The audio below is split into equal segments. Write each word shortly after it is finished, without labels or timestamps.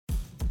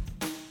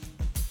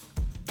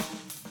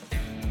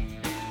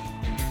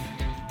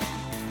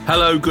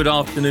Hello, good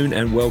afternoon,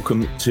 and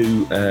welcome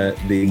to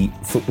the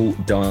Football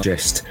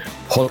Digest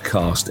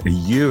podcast, a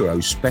Euro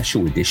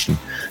special edition.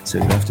 So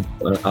you'll have to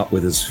put up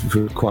with us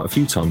for quite a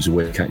few times a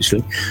week,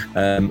 actually.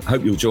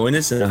 Hope you'll join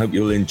us, and I hope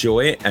you'll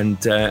enjoy it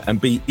and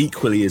be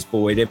equally as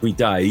buoyed every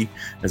day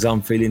as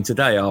I'm feeling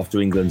today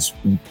after England's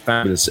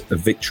fabulous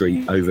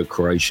victory over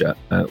Croatia.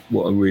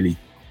 What a really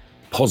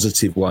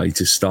positive way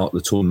to start the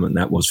tournament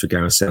that was for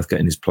Gareth Southgate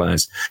and his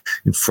players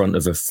in front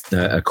of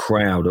a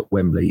crowd at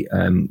Wembley.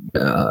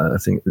 I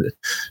think that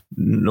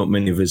not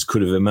many of us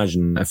could have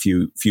imagined a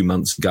few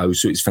months ago.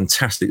 So it's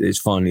fantastic that it's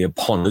finally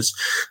upon us.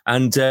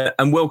 And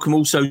welcome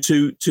also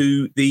to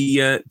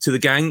the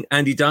gang: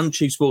 Andy Dunn,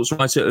 chief sports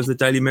writer of the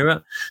Daily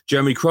Mirror;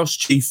 Jeremy Cross,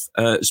 chief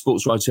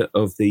sports writer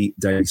of the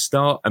Daily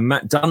Star; and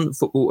Matt Dunn,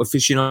 football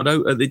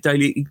aficionado at the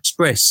Daily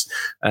Express.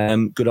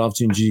 Good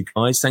afternoon to you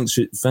guys. Thanks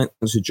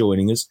for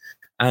joining us.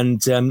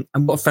 And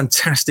what a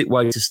fantastic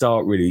way to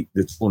start, really,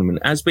 the tournament.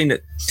 Has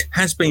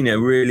been a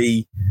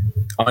really,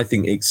 I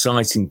think,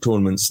 exciting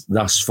tournament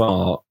thus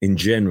far in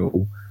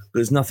general. But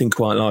there's nothing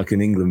quite like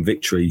an England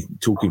victory,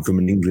 talking from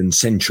an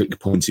England-centric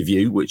point of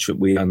view, which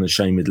we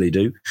unashamedly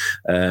do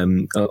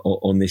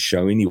on this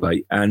show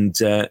anyway. And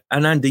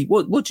Andy,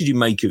 what did you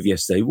make of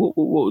yesterday? What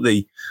were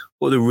the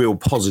real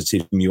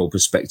positives from your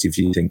perspective,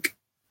 do you think?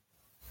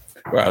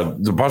 Well,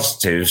 the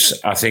positives,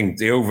 I think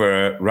the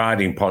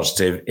overriding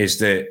positive is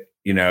that,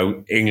 you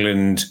know,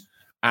 England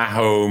at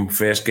home,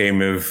 first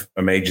game of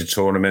a major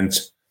tournament,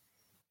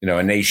 you know,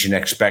 a nation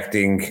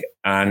expecting.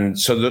 And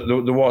so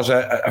there was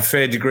a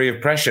fair degree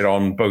of pressure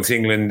on both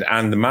England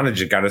and the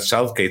manager, Gareth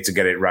Southgate, to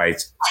get it right.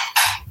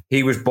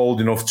 He was bold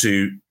enough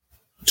to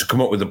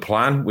come up with a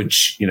plan,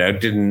 which, you know,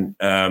 didn't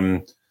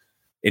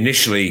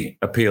initially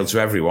appeal to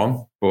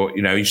everyone. But,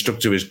 you know, he stuck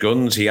to his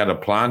guns. He had a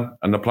plan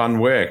and the plan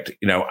worked,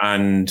 you know.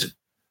 And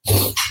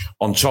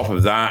on top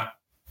of that,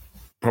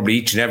 probably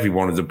each and every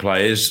one of the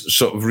players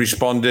sort of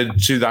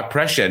responded to that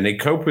pressure and they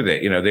coped with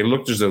it. You know, they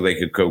looked as though they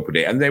could cope with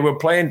it. And they were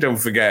playing, don't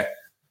forget,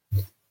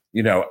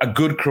 you know, a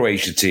good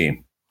Croatia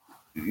team.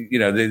 You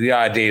know, the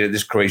idea that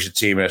this Croatia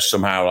team is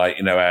somehow like,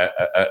 you know,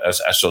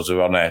 a sort of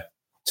on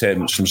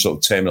some sort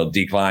of terminal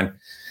decline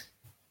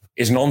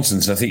is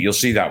nonsense. And I think you'll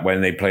see that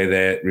when they play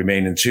their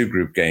remaining two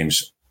group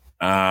games.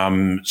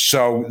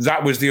 So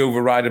that was the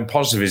overriding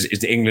positive is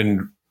that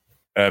England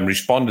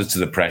responded to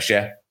the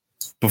pressure,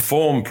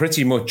 performed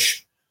pretty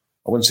much,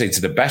 I wouldn't say to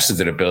the best of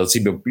their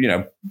ability, but, you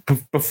know,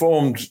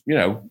 performed, you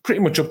know,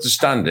 pretty much up to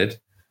standard.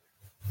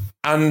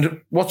 And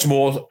what's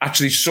more,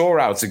 actually saw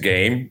out the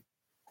game,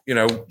 you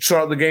know, saw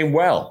out the game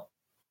well.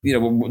 You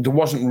know, there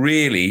wasn't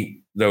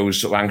really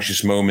those sort of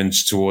anxious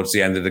moments towards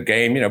the end of the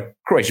game. You know,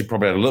 Croatia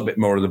probably had a little bit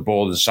more of the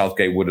ball than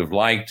Southgate would have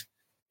liked.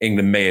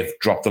 England may have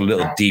dropped a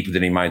little deeper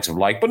than he might have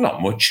liked, but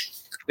not much.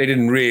 They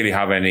didn't really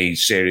have any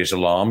serious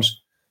alarms.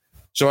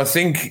 So I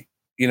think,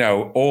 you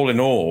know, all in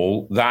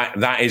all,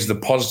 that is the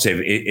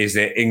positive, is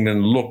that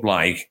England look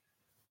like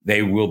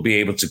they will be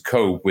able to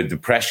cope with the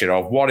pressure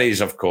of what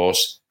is, of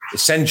course,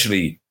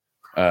 essentially,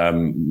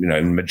 you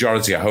know,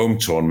 majority a home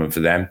tournament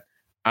for them,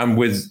 and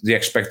with the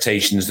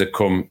expectations that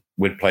come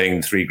with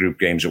playing 3 group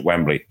games at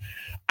Wembley.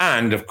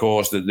 And, of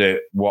course,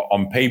 that what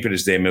on paper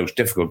is their most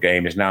difficult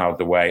game is now out of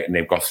the way, and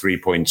they've got 3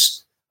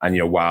 points. And,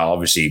 you know, while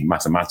obviously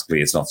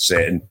mathematically it's not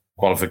certain,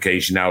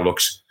 qualification now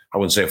looks, I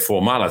wouldn't say a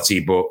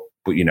formality, but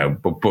you know,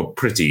 but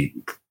pretty,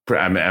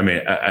 I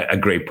mean, a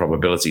great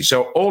probability.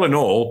 So all in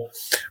all,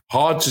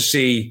 hard to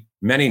see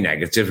many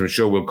negatives. I'm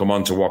sure we'll come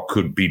on to what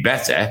could be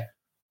better,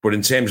 but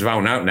in terms of out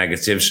and out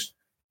negatives,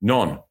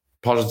 none.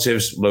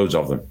 Positives, loads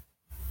of them.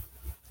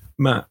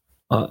 Matt,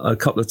 a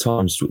couple of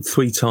times,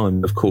 3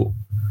 times, I've caught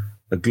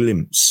a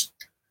glimpse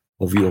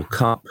of your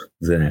cup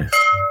there.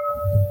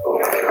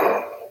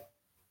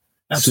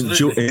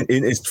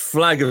 In its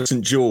flag of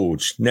St.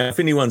 George. Now, if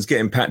anyone's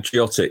getting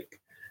patriotic,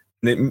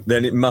 then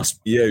it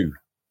must be you.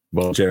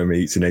 Well, Jeremy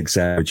eats an egg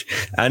sandwich.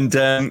 And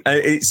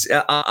it's,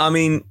 I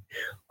mean,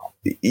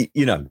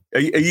 you know,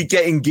 are you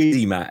getting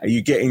giddy, Matt? Are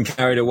you getting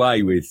carried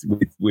away with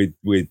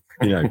you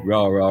know,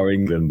 rah,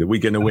 England? Are we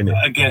going to win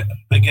it?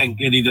 Again,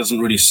 giddy doesn't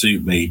really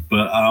suit me.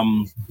 But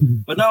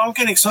no, I'm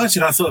getting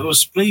excited. I thought I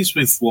was pleased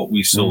with what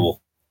we saw.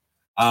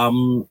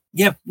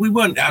 Yeah, we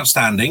weren't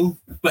outstanding,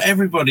 but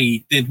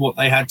everybody did what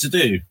they had to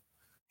do.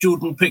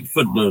 Jordan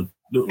Pickford looked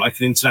like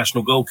an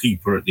international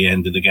goalkeeper at the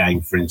end of the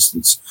game, for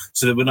instance.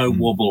 So there were no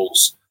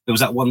wobbles. There was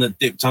that one that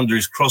dipped under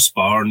his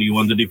crossbar and you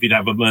wondered if he'd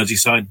have a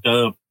Merseyside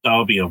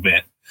derby of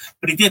it.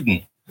 But he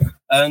didn't.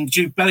 And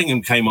Jude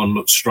Bellingham came on,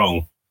 looked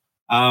strong.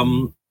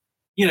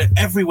 You know,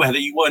 everywhere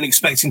that you weren't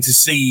expecting to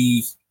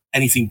see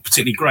anything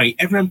particularly great,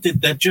 everyone did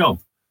their job.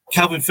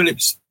 Calvin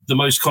Phillips, the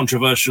most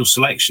controversial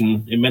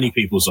selection in many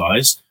people's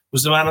eyes,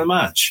 was the man of the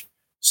match.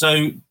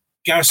 So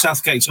Gareth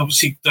Southgate's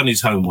obviously done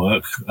his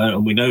homework,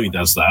 and we know he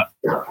does that.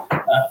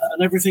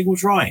 And everything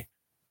was right.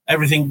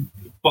 Everything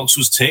box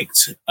was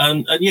ticked.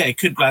 And yeah, it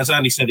could, as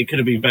Andy said, it could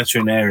have been better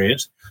in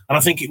areas. And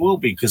I think it will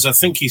be, because I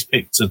think he's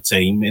picked a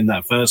team in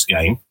that first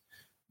game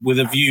with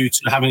a view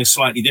to having a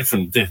slightly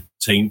different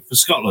team for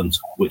Scotland,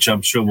 which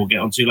I'm sure we'll get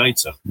onto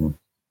later.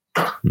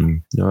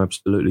 No,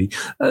 absolutely.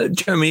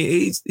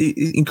 Jeremy, it's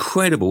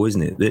incredible,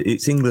 isn't it? That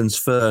it's England's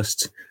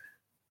first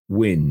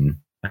win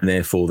and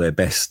therefore their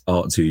best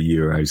start to a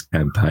Euros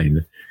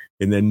campaign.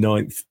 In their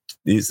ninth,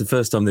 it's the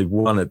first time they've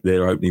won at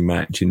their opening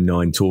match in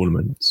 9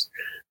 tournaments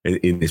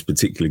in this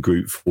particular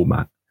group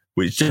format,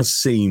 which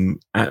just seem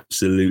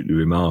absolutely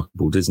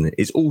remarkable, doesn't it?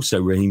 It's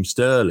also Raheem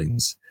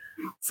Sterling's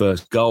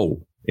first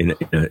goal in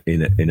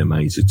a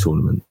major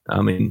tournament.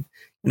 I mean,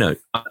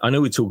 I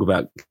know we talk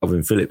about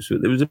Calvin Phillips,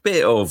 but there was a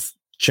bit of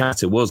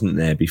chatter, wasn't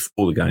there,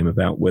 before the game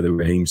about whether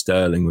Raheem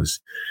Sterling was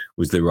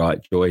the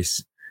right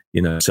choice.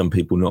 Some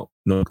people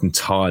not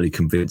entirely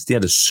convinced. He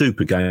had a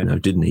super game, though,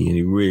 didn't he? And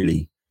he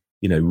really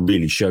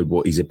showed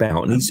what he's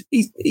about. And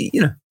he's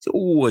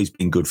always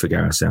been good for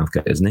Gareth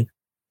Southgate, hasn't he?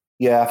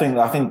 Yeah, I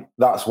think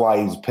that's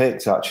why he's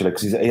picked, actually,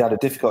 because he had a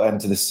difficult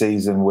end to the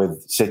season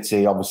with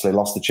City. Obviously,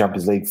 lost the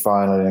Champions League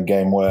final in a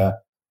game where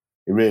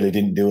he really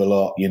didn't do a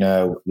lot.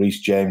 Reece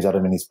James had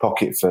him in his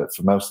pocket for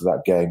most of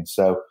that game.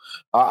 So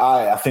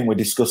I think we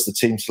discussed the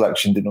team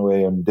selection, didn't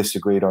we, and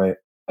disagreed on it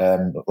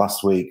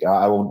last week.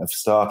 I wouldn't have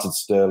started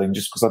Sterling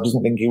just because I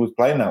didn't think he was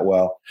playing that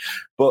well.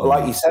 But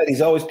like you said, he's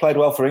always played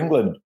well for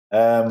England,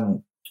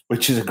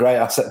 which is a great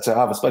asset to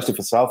have, especially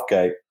for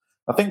Southgate.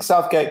 I think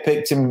Southgate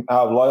picked him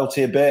out of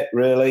loyalty a bit,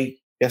 really,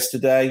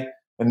 yesterday,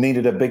 and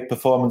needed a big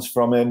performance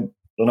from him.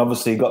 And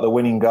obviously he got the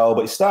winning goal,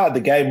 but he started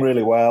the game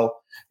really well.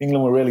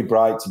 England were really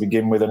bright to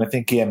begin with, and I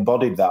think he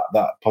embodied that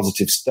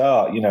positive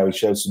start. He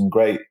showed some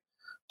great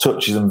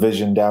touches and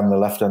vision down the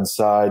left-hand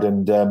side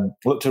and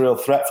looked a real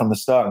threat from the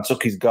start and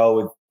took his goal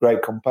with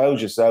great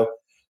composure. So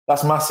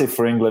that's massive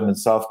for England and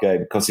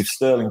Southgate, because if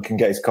Sterling can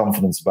get his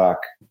confidence back,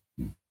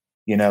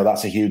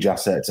 that's a huge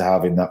asset to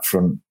have in that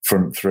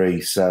front three.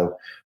 So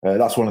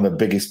that's one of the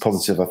biggest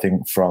positives, I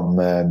think,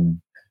 from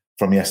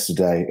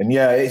yesterday. And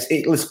yeah, it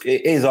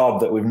is odd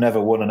that we've never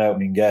won an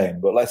opening game,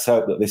 but let's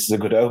hope that this is a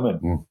good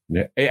omen.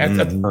 Yeah.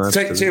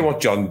 Tell you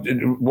what, John,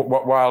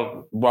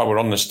 while we're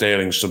on the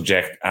Sterling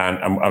subject,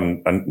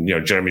 and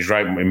Jeremy's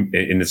right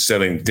in that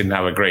Sterling didn't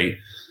have a great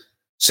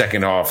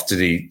second half to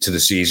the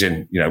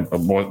season.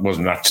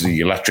 Wasn't actually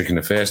electric in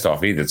the first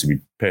half either, to be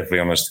perfectly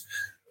honest.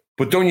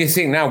 But don't you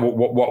think now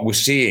what we're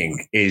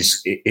seeing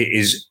is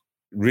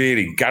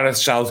really Gareth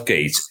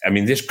Southgate? I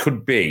mean, this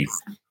could be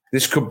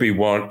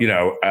one,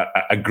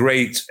 a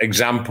great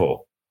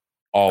example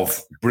of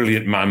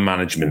brilliant man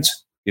management.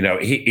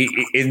 He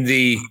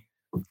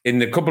in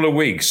the couple of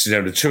weeks,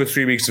 the 2 or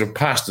 3 weeks that have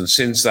passed, and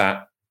since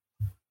that,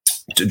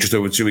 just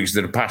over 2 weeks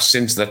that have passed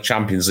since that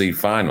Champions League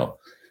final,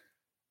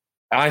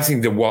 I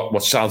think that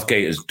what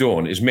Southgate has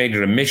done is made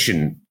it a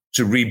mission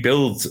to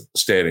rebuild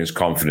Sterling's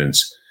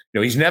confidence.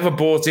 He's never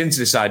bought into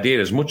this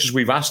idea as much as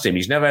we've asked him.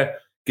 He's never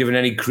given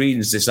any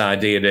credence to this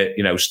idea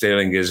that,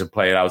 Sterling is a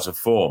player out of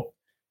form.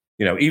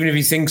 Even if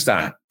he thinks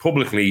that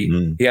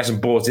publicly, he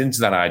hasn't bought into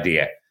that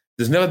idea.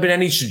 There's never been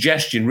any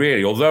suggestion,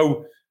 really,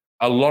 although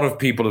a lot of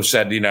people have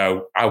said,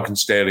 how can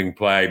Sterling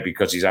play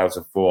because he's out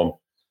of form?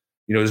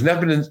 There's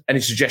never been any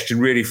suggestion,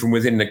 really, from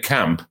within the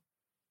camp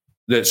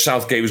that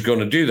Southgate was going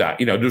to do that.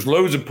 There's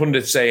loads of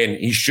pundits saying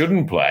he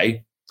shouldn't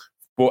play,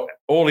 but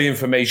all the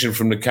information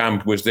from the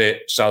camp was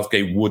that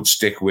Southgate would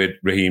stick with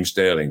Raheem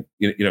Sterling.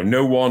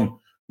 No one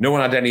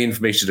had any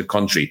information to the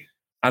contrary.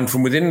 And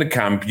from within the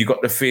camp, you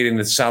got the feeling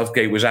that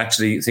Southgate was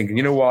actually thinking,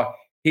 you know what,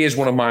 he is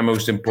one of my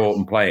most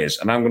important players,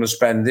 and I'm going to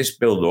spend this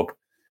build-up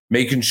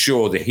making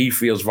sure that he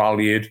feels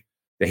valued,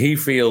 that he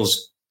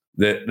feels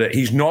that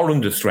he's not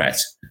under threat.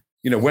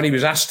 When he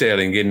was asked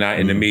Sterling in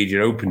the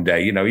media open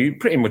day, he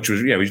pretty much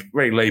was, he's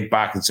very laid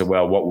back and said,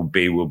 well, what will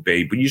be, will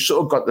be. But you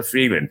sort of got the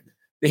feeling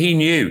that he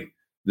knew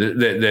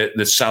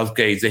the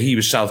Southgate, that he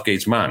was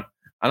Southgate's man.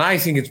 And I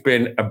think it's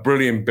been a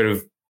brilliant bit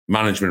of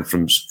management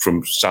from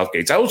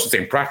Southgate. I also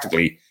think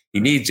practically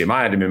he needs him.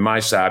 I had him in my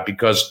side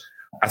because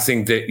I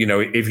think that,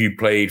 if you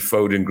played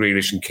Foden,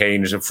 Grealish and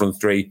Kane as a front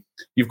three,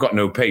 you've got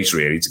no pace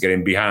really to get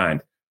in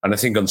behind. And I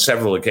think on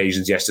several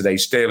occasions yesterday,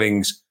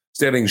 Sterling's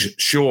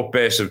short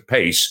burst of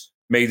pace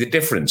made the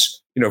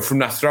difference. From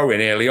that throw in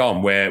early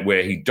on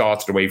where he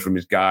darted away from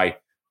his guy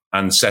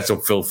and set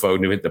up Phil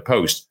Foden who hit the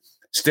post.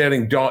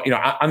 Sterling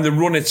and the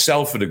run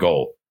itself for the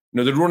goal.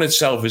 The run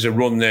itself is a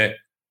run that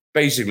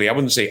basically, I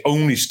wouldn't say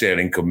only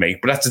Sterling could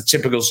make, but that's a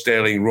typical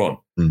Sterling run.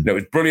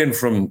 It's brilliant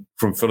from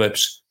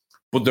Phillips,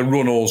 but the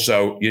run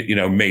also,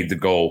 made the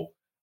goal.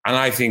 And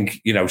I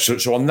think,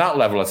 so on that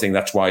level, I think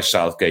that's why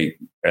Southgate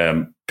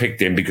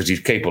picked him, because he's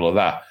capable of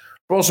that.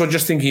 But also, I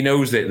just think he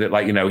knows that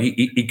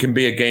he can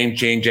be a game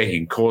changer. He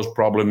can cause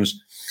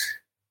problems.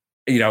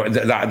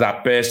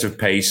 That burst of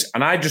pace.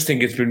 And I just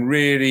think it's been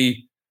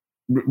really,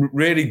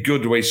 really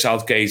good the way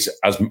Southgate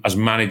has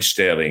managed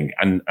Sterling,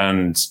 and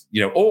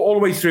all the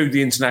way through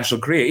the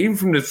international career,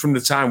 even from the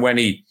time when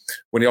he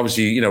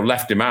obviously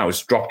left him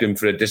out, dropped him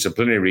for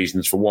disciplinary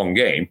reasons for one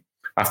game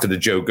after the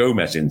Joe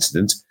Gomez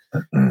incident.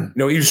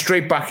 He was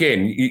straight back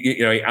in.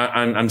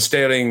 And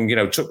Sterling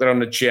took that on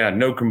the chin, had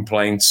no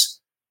complaints.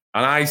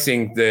 And I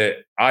think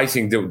that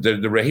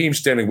the Raheem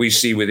Sterling we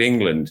see with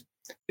England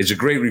is a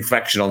great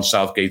reflection on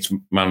Southgate's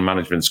man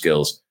management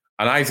skills.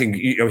 And I think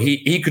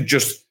he could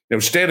just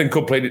Sterling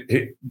could play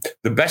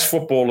the best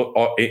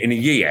football in a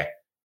year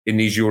in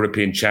these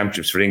European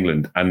Championships for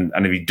England, and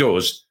if he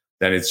does,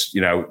 then it's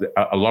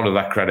a lot of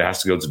that credit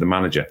has to go to the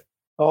manager.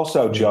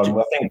 Also, John,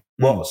 I think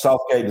what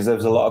Southgate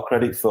deserves a lot of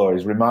credit for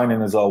is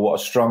reminding us all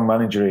what a strong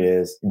manager he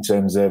is in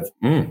terms of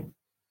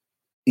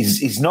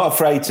he's not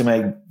afraid to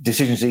make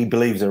decisions he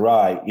believes are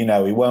right. He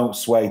won't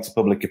sway to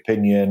public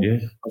opinion. Yeah.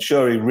 I'm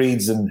sure he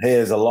reads and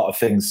hears a lot of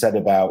things said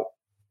about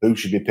who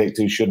should be picked,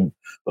 who shouldn't.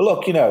 But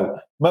look,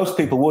 most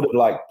people would have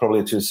liked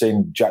probably to have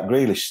seen Jack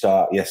Grealish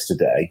start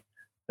yesterday.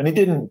 And he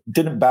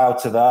didn't bow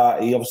to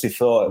that. He obviously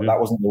thought that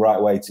wasn't the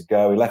right way to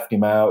go. He left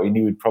him out. He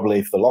knew he'd probably,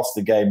 if they lost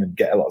the game, he'd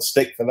get a lot of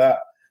stick for that.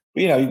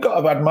 But, you've got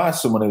to admire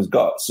someone who's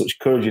got such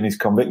courage in his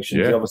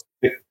convictions. Yeah. He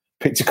obviously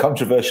picked a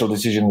controversial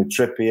decision with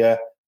Trippier.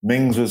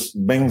 Mings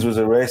was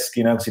a risk,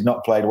 because he'd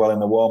not played well in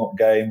the warm-up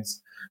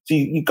games. So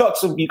you got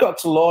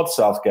to laud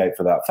Southgate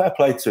for that. Fair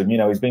play to him.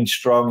 He's been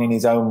strong in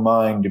his own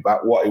mind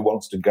about what he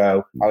wants to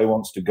go, how he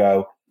wants to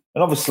go.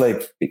 And obviously,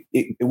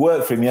 it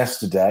worked for him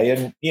yesterday.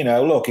 And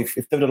look, if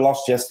they'd have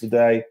lost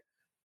yesterday,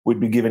 we'd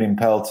be giving him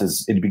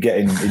pelters. He'd be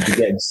getting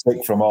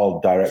sick from all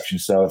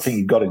directions. So I think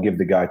you've got to give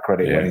the guy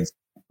credit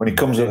when he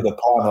comes up with a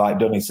plan like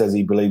Dunny says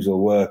he believes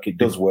will work. It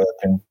does work,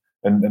 and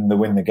they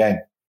win the game.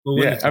 Well,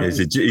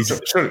 he's a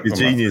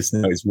genius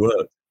now. It's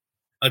worked.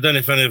 I don't know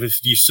if any of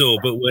you saw,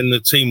 but when the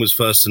team was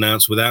first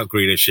announced without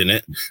Grealish in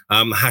it,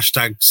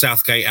 hashtag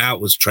Southgate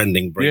out was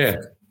trending briefly.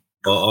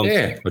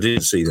 I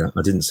didn't see that.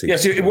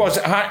 Yes, it was.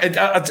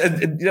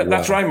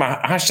 That's right, man.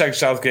 Hashtag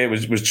Southgate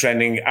was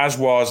trending, as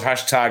was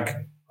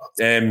hashtag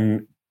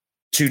 2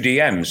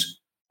 DMs.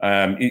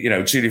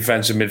 Two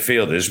defensive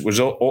midfielders was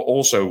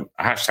also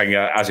hashtag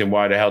as in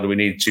why the hell do we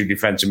need 2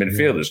 defensive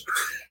midfielders?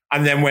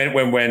 And then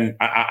when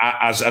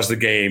as the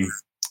game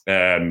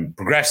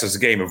progressed, as the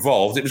game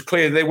evolved, it was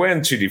clear they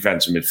weren't 2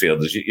 defensive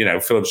midfielders.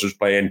 Phillips was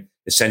playing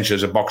essentially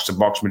as a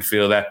box-to-box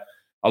midfielder,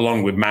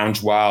 along with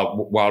Mount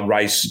while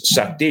Rice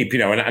sat deep,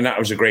 and that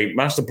was a great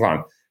master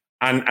plan.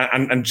 And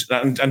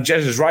Jez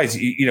is right.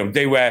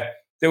 They were.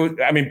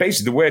 I mean,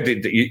 basically, the word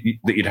that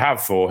you'd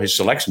have for his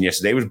selection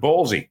yesterday was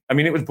ballsy. I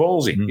mean, it was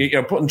ballsy.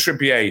 Mm-hmm. Putting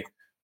Trippier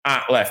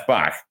at left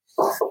back,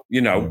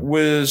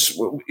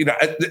 was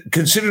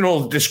considering all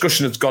the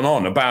discussion that's gone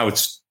on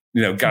about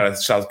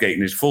Gareth Southgate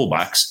and his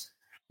fullbacks,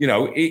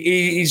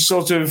 he's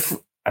sort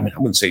of. I mean, I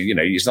wouldn't say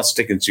he's not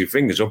sticking 2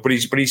 fingers up, but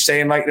he's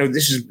saying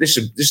this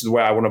is the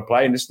way I want to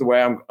play, and this is the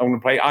way I'm going to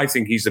play. I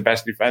think he's the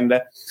best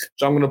defender,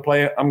 so I'm going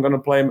to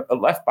play him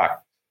at left back.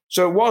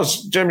 So it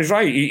was. Jeremy's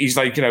right. He's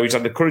like he's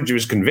had the courage of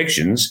his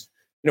convictions,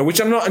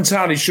 which I'm not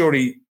entirely sure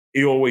he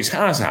always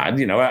has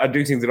had. I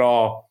do think there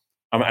are,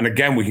 and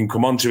again we can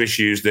come on to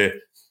issues that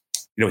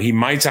he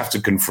might have to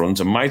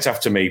confront and might have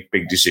to make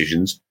big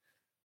decisions.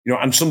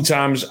 And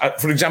sometimes,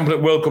 for example,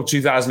 at World Cup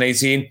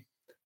 2018.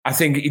 I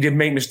think he did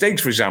make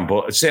mistakes, for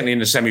example. Certainly in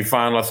the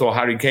semi-final, I thought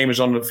Harry Kane was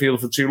on the field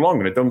for too long,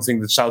 and I don't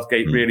think that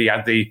Southgate really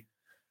had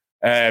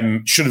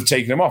should have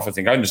taken him off.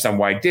 I understand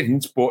why he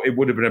didn't, but it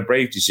would have been a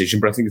brave decision,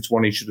 but I think it's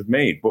one he should have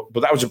made.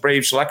 But that was a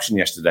brave selection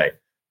yesterday,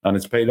 and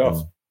it's paid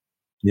off.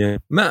 Yeah.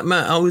 Matt,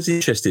 I was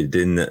interested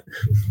in that.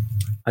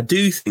 I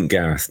do think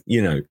Gareth,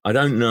 I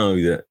don't know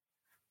that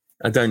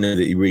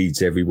he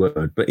reads every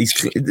word, but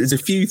there's a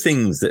few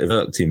things that have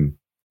irked him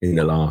in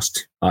the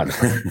last,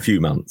 few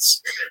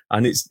months.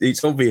 And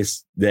it's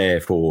obvious,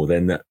 therefore,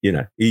 then that,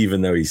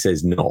 even though he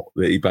says not,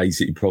 that he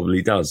basically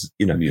probably does,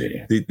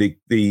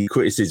 the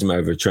criticism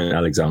over Trent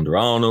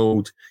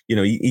Alexander-Arnold,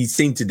 he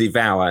seemed to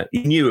devour,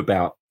 he knew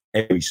about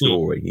every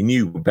story. He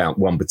knew about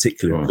one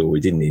particular story,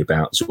 didn't he,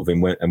 about sort of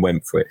and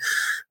went for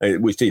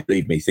it, which did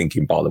leave me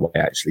thinking, by the way,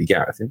 actually,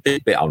 Gareth, a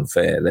bit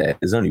unfair there.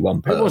 There's only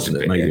one person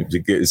that made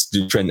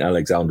it Trent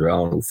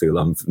Alexander-Arnold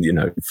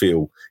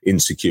feel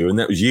insecure, and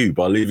that was you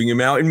by leaving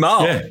him out in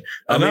March. Yeah,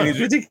 I mean, it's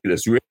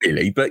ridiculous,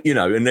 really. But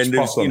and then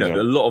there's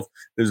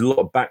there's a lot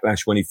of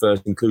backlash when he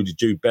first included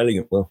Jude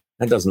Bellingham. Well,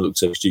 that doesn't look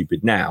so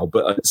stupid now,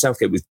 but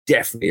Southgate was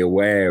definitely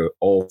aware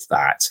of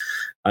that,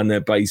 and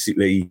they're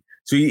basically.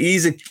 So he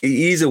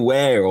is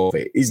aware of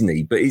it, isn't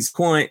he? But it's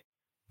quite,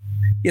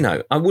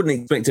 I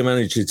wouldn't expect a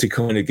manager to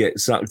kind of get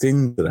sucked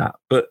into that.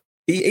 But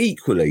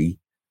equally,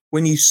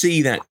 when you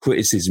see that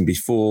criticism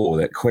before,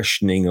 that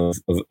questioning of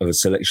a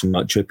selection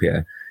like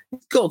Trippier,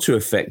 it's got to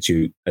affect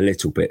you a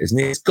little bit, isn't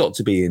it? It's got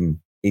to be in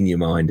your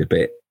mind a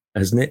bit,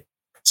 hasn't it,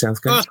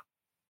 Southgate?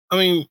 I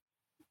mean,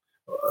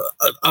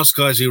 us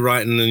guys who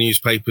write in the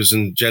newspapers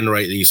and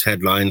generate these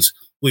headlines,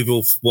 we've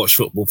all watched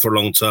football for a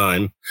long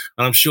time.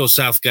 And I'm sure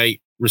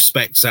Southgate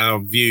respects our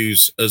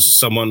views as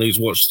someone who's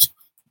watched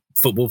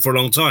football for a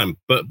long time,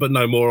 but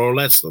no more or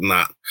less than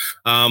that.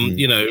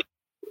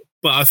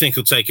 But I think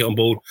he'll take it on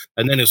board,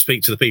 and then he'll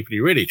speak to the people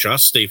he really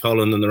trusts, Steve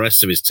Holland and the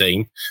rest of his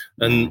team.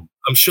 And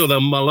I'm sure they'll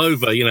mull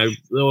over,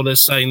 or they're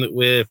saying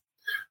that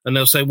and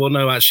they'll say, well,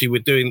 no, actually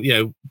we're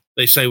doing,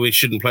 they say we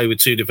shouldn't play with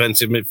 2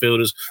 defensive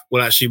midfielders.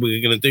 Well, actually we're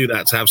going to do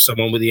that to have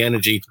someone with the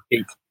energy to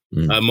keep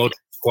Modric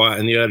quiet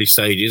in the early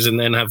stages, and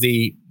then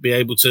be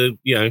able to,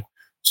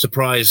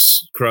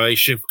 surprise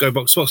Croatia, go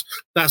box to box.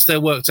 That's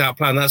their worked out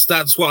plan.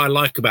 That's what I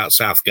like about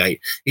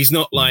Southgate. He's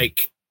not like,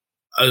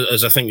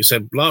 as I think you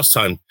said last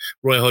time,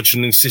 Roy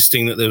Hodgson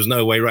insisting that there was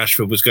no way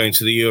Rashford was going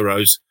to the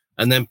Euros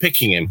and then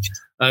picking him.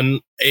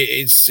 And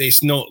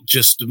it's not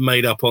just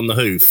made up on the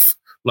hoof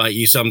like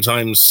you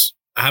sometimes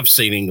have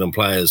seen England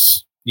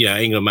players,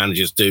 England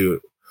managers do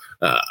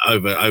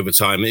over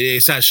time.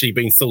 It's actually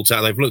been thought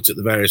out. They've looked at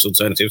the various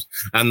alternatives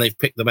and they've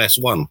picked the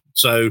best one.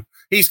 So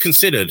he's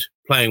considered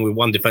playing with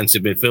one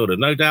defensive midfielder,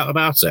 no doubt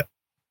about it.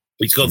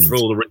 He's gone through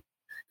all the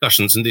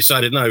repercussions and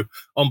decided, no,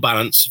 on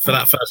balance, for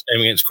that first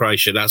game against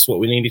Croatia, that's what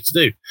we needed to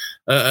do.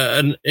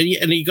 And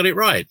he got it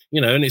right,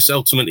 and it's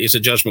ultimately a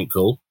judgment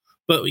call.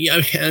 But,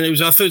 and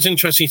I thought it was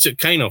interesting he took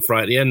Kane off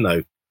right at the end,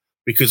 though,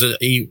 because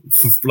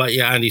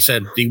Andy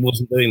said, he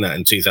wasn't doing that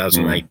in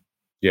 2008.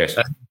 Yes.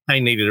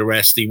 Kane needed a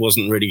rest. He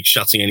wasn't really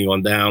shutting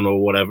anyone down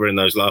or whatever in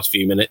those last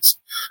few minutes.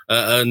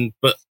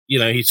 But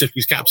he took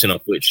his captain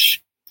off,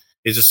 which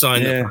is a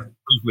sign that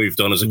we've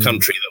moved on as a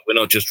country, that we're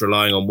not just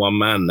relying on one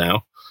man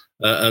now,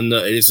 and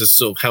that it is a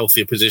sort of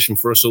healthier position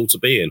for us all to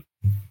be in.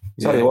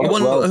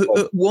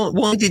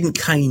 Why didn't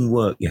Kane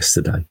work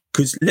yesterday?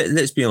 Because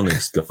let's be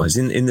honest, guys,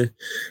 in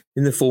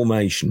the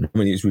formation, I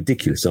mean, it was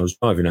ridiculous. I was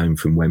driving home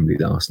from Wembley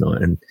last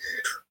night, and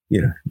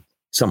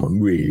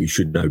someone really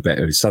should know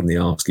better. Suddenly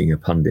asking a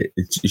pundit,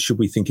 should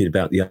we be thinking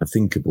about the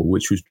unthinkable,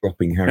 which was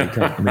dropping Harry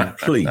Kane? I mean,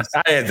 please.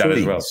 I heard that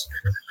as well.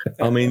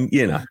 I mean,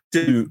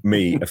 do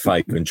me a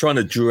favour and trying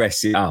to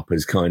dress it up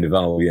as kind of,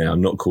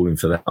 I'm not calling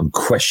for that. I'm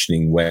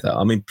questioning whether.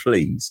 I mean,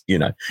 please, you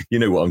know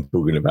what I'm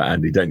talking about,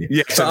 Andy, don't you?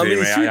 Yes, I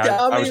do,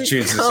 I was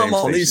choosing the same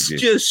on, it's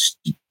just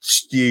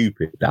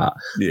stupid that.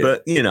 Yeah.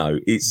 But,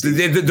 it's...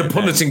 The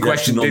pundit in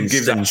question did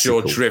give that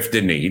short shrift,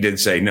 didn't he? He did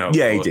say no.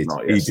 Yeah, he did.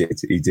 Not, yes.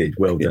 He did.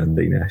 Well done,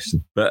 Dean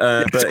Ashton. But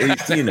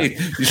it's,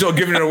 You're sort of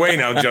giving it away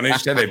now, Johnny,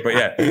 said it, but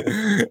yeah.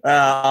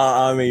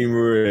 I mean,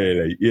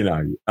 really,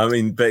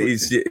 but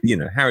it's,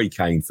 Harry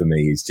Kane for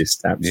me is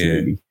just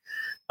absolutely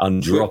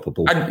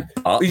undroppable.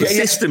 The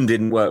system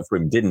didn't work for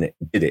him, didn't it?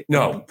 Did it?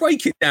 No.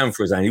 Break it down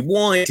for us, Andy.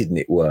 Why didn't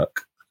it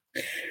work?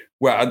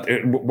 Well,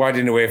 why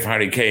didn't it work for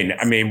Harry Kane?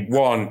 I mean,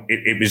 one,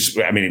 it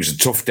was a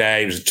tough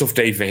day. It was a tough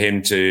day for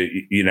him to,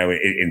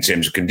 in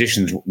terms of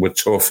conditions were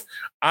tough.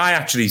 I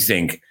actually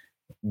think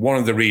one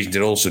of the reasons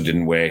it also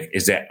didn't work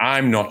is that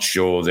I'm not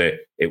sure that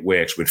it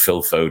works with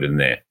Phil Foden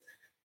there.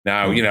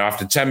 Now,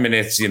 after 10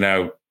 minutes,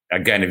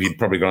 again, if you'd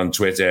probably gone on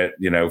Twitter,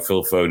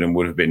 Phil Foden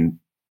would have been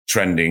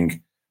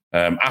trending.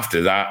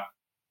 After that,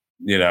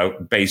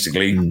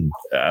 basically,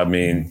 I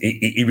mean,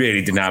 he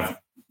really didn't have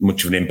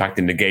much of an impact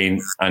in the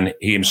game, and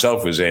he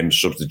himself was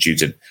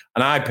substituted.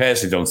 And I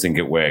personally don't think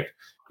it worked.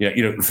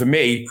 For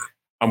me,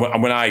 and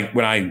when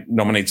I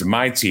nominated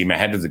my team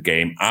ahead of the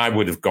game, I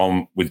would have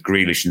gone with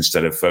Grealish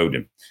instead of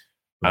Foden,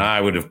 and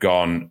I would have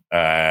gone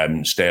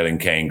Sterling,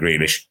 Kane,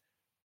 Grealish.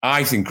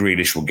 I think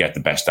Grealish will get the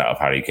best out of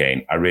Harry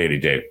Kane. I really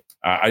do.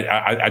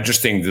 I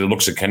just think there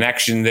looks a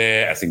connection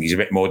there. I think he's a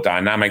bit more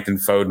dynamic than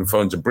Foden.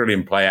 Foden's a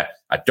brilliant player.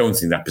 I don't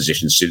think that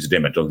position suited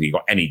him. I don't think he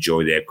got any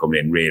joy there coming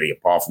in, really,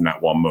 apart from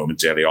that one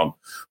moment early on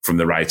from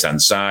the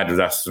right-hand side of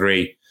that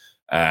three.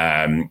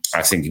 I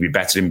think he'd be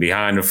better in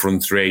behind the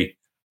front three.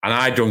 And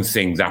I don't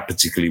think that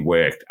particularly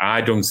worked. I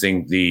don't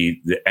think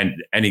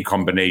any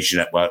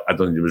combination, I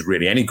don't think there was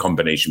really any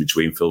combination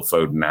between Phil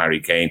Foden and Harry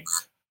Kane.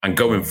 And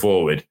going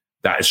forward,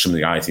 that is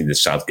something I think the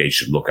Southgate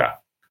should look at.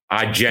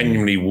 I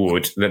genuinely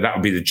would. That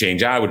would be the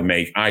change I would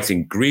make. I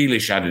think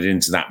Grealish added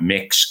into that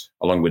mix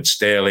along with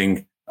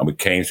Sterling and with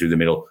Kane through the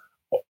middle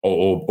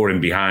or in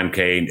behind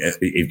Kane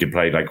if they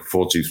played like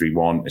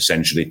 4-2-3-1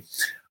 essentially.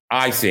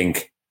 I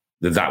think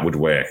that would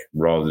work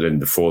rather than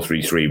the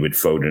 4-3-3 with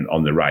Foden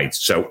on the right.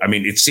 So, I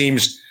mean, it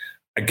seems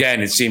like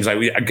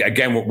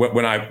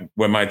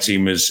when my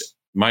team was,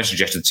 my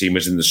suggested team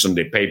was in the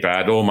Sunday paper. I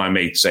had all my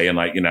mates saying,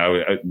 like,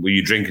 were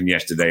you drinking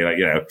yesterday? Like,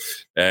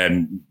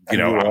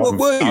 what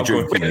were you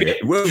drinking?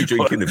 Were you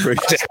drinking the fridge?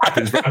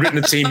 I'd written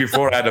a team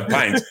before I had a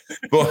pint,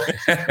 but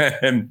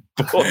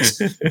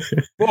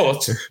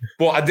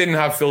I didn't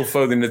have Phil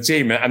Foden in the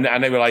team, and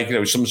they were like,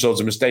 some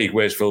sort of mistake.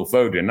 Where's Phil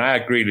Foden? And I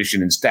had Grealish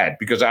in instead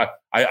because I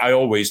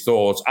always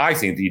thought I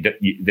think that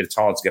it's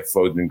hard to get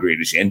Foden and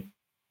Grealish in,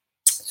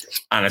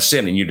 and I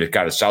certainly knew that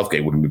Gareth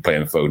Southgate wouldn't be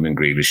playing Foden and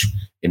Grealish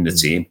in the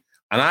team.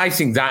 And I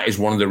think that is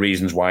one of the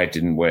reasons why it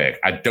didn't work.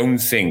 I don't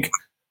think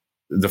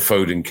the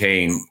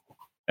Foden-Kane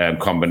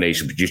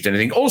combination produced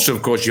anything. Also,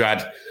 of course, you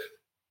had,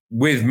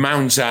 with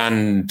Mount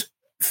and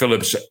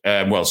Phillips,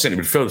 certainly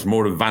with Phillips,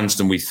 more advanced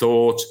than we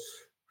thought.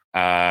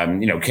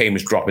 Kane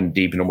was dropping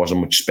deep and there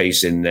wasn't much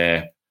space in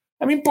there.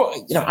 I mean, but,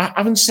 I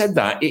haven't said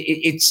that.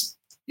 It's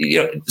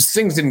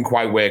things didn't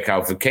quite work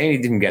out for Kane. He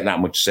didn't get that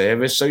much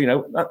service. So,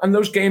 and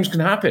those games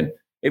can happen.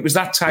 It was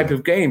that type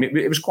of game.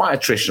 It was quite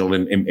attritional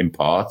in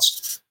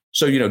parts.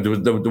 So,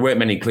 there weren't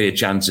many clear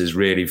chances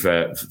really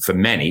for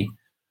many.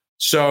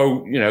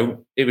 So,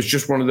 it was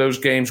just one of those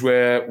games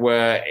where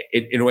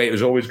in a way it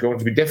was always going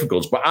to be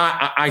difficult. But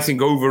I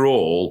think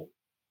overall,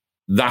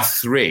 that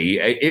three,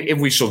 if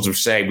we sort of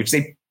say, which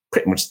they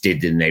pretty much did,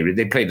 didn't they?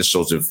 They played a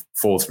sort of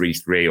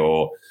 4-3-3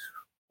 or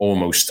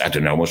almost, I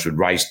don't know, almost with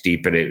Rice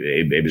deep, but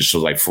it was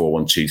sort of like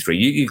 4-1-2-3.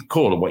 You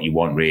call it what you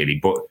want, really.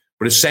 But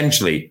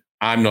essentially,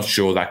 I'm not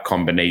sure that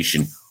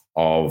combination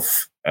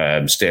of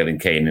Sterling,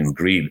 Kane and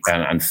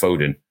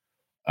Foden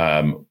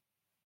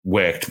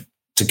worked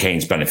to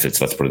Kane's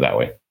benefits, let's put it that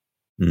way.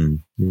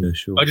 Yeah,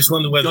 sure. I just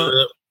wonder whether,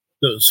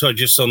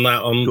 just on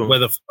that,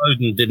 whether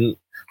Foden didn't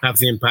have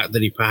the impact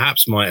that he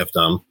perhaps might have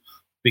done,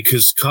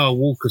 because Kyle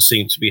Walker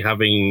seemed to be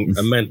having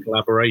a mental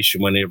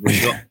aberration when he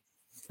got.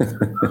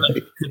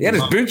 He had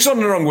his boots on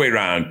the wrong way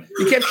round.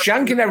 He kept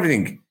shanking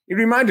everything. He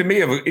reminded me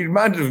of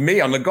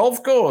me on the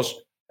golf course.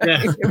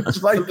 Yeah. It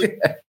was like,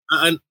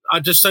 and I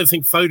just don't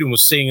think Foden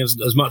was seeing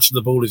as much of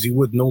the ball as he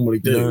would normally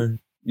do. No.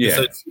 Yeah,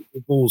 so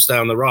the balls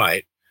down the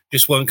right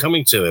just weren't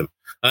coming to him.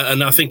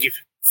 And I think if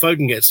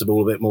Foden gets the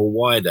ball a bit more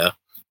wider,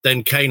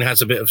 then Kane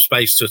has a bit of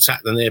space to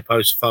attack the near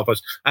post or far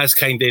post, as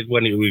Kane did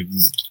when he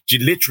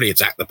literally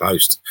attacked the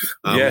post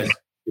in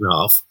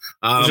half.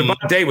 It was a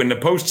bad day when the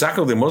post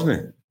tackled him, wasn't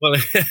it? Well,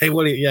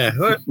 yeah.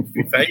 Well,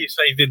 you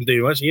say he didn't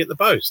do much. He hit the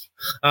post.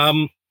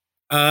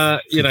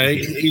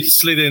 He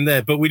slid in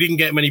there, but we didn't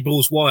get many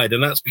balls wide,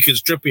 and that's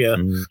because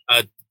Trippier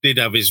did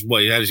have his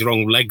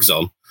long legs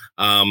on,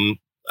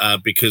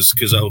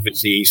 because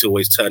obviously he's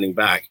always turning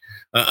back,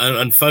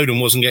 and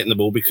Foden wasn't getting the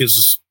ball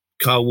because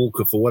Kyle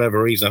Walker, for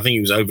whatever reason, I think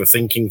he was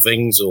overthinking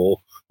things or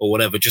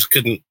whatever, just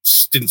didn't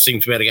seem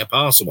to be able to get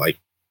past away.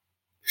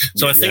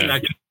 So I think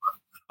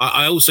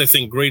I also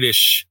think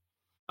Grealish.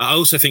 I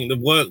also think the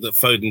work that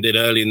Foden did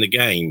early in the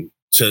game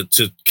to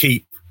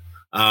keep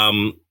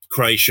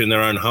Croatia in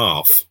their own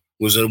half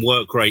was a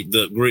work rate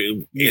that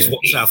is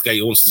what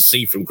Southgate wants to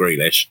see from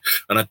Grealish.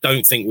 And I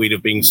don't think we'd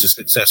have been so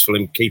successful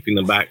in keeping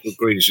them back with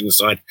Grealish in the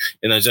side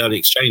in those early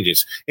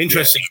exchanges.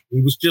 Interesting,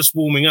 he was just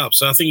warming up,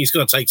 so I think he's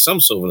going to take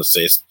some sort of an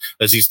assist,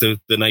 as he's the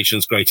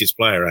nation's greatest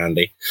player,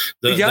 Andy.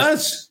 He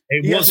has.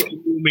 It was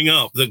warming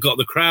up that got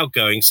the crowd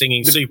going,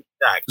 singing Super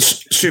Jack.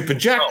 Super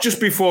Jack, just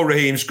before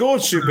Raheem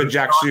scored. Super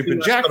Jack, Super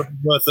Jack.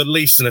 Worth at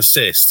least an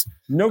assist.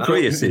 No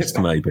 3 assists,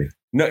 maybe.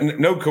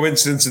 No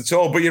coincidence at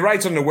all. But you're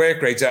right on the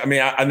work rate. I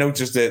mean, I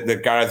noticed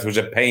that Gareth was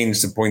at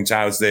pains to point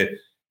out that,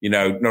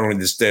 not only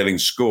did Sterling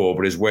score,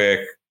 but his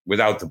work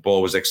without the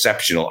ball was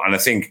exceptional. And I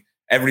think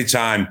every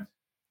time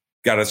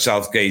Gareth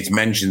Southgate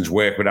mentions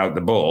work without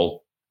the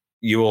ball,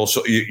 you're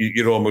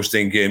almost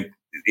thinking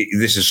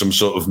this is some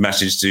sort of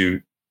message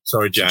to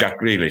Jack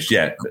Grealish.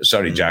 Yeah,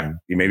 sorry, Jack.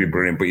 You may be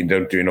brilliant, but you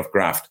don't do enough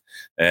graft.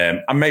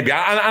 And maybe,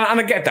 and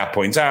I get that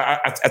point. I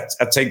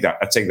take that.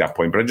 I take that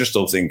point. But I just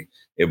still think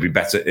it would be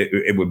better.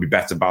 It would be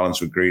better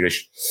balanced with Grealish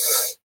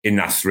in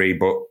that 3.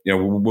 But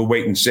we'll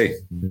wait and see.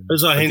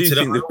 As I hinted,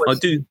 the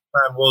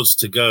plan was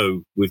to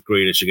go with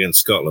Grealish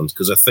against Scotland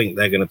because I think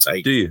they're going to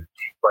take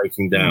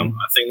breaking down.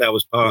 I think that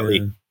was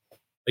partly,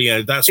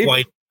 that's why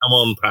he come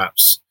on.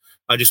 Perhaps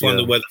I just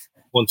wonder whether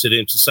he wanted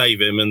him to save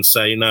him and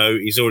say no.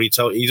 He's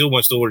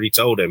almost already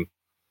told him,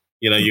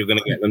 you're going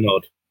to get the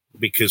nod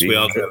because we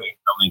are doing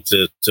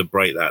something to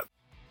break that.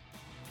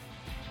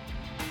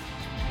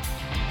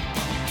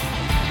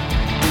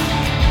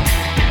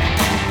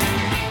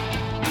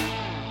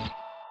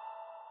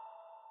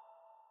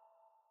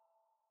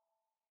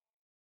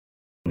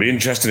 It'll be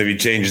interesting if he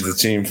changes the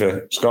team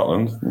for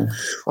Scotland.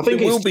 I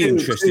think it will be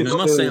interesting. I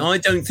must say, I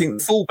don't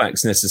think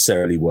fullbacks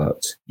necessarily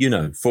worked,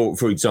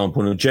 for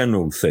example, on a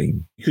general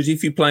theme. Because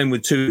if you're playing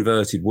with 2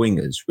 inverted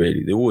wingers,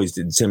 really,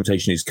 the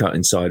temptation is cut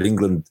inside.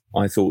 England,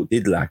 I thought,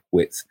 did lack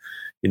width.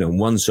 On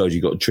one side,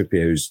 you've got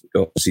Trippier, whose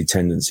obviously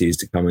tendency is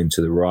to come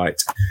into the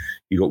right.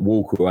 You've got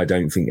Walker, who I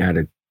don't think had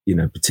a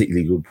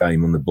particularly good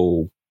game on the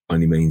ball.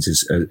 Any means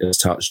as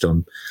touched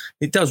on.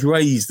 It does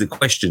raise the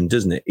question,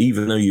 doesn't it?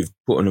 Even though you've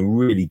put on a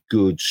really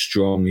good,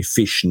 strong,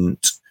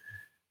 efficient,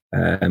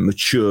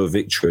 mature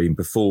victory in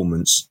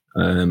performance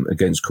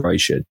against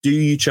Croatia, do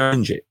you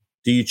change it?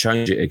 Do you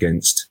change it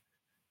against,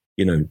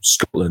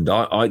 Scotland?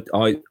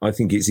 I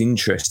think it's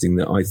interesting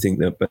that I think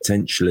that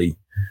potentially,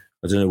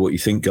 I don't know what you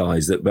think,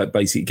 guys, that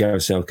basically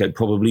Gareth Southgate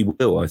probably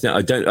will.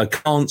 I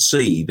can't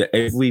see that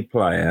every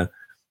player.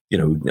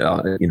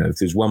 If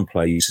there's one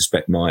player you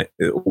suspect might,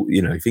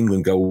 if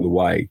England go all the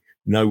way,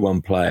 no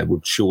one player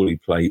would surely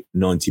play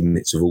 90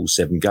 minutes of all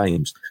 7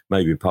 games,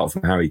 maybe apart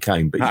from Harry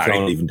Kane, but he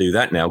can't even do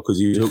that now because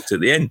he was hooked at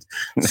the end.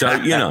 So,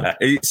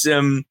 it's,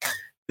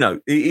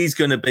 it is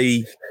going to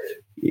be,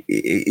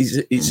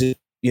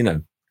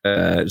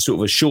 sort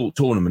of a short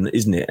tournament,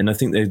 isn't it? And I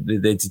think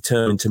they're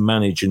determined to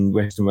manage and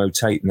rest and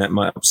rotate, and that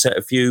might upset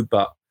a few,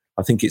 but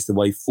I think it's the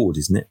way forward,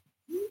 isn't it?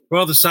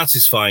 Rather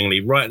satisfyingly,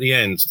 right at the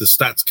end, the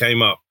stats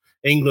came up.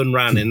 England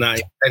ran in that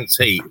intense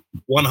heat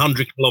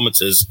 100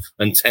 kilometres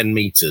and 10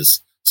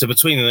 metres. So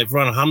between them, they've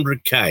run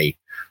 100K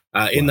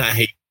in that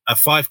heat.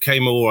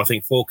 5K more, I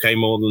think 4K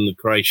more than the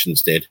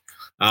Croatians did.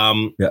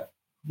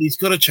 He's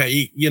got to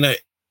change.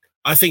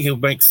 I think he'll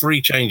make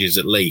 3 changes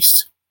at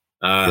least.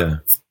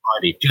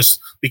 Friday, just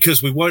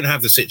because we won't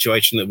have the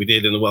situation that we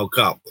did in the World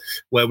Cup,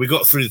 where we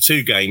got through the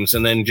 2 games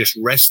and then just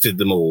rested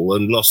them all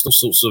and lost all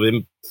sorts of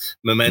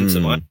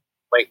momentum. I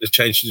make the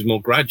changes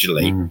more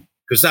gradually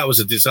because that was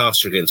a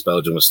disaster against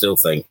Belgium, I still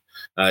think,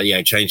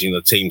 changing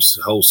the team's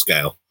whole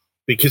scale,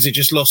 because it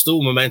just lost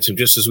all momentum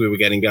just as we were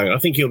getting going. I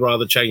think he'll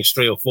rather change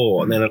 3 or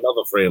 4 and then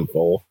another 3 and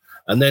 4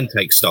 and then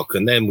take stock,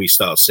 and then we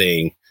start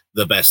seeing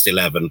the best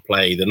 11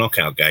 play the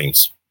knockout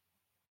games.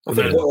 I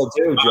think what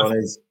they'll do, John,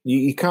 is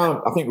you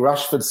can't. I think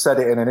Rashford said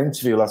it in an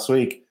interview last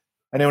week.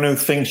 Anyone who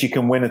thinks you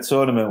can win a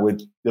tournament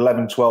with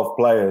 11, 12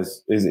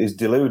 players is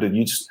deluded.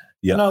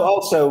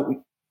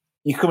 Also,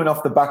 you're coming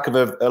off the back of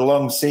a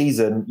long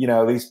season. You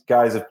know, these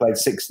guys have played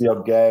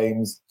 60-odd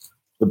games,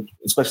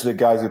 especially the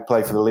guys who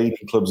play for the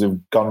leading clubs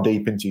who've gone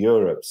deep into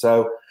Europe.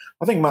 So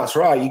I think Matt's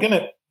right.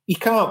 You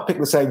can't pick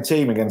the same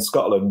team against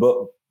Scotland, but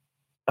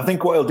I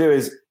think what he'll do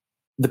is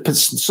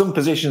some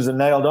positions are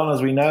nailed on,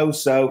 as we know.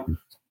 So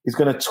he's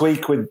going to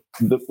tweak with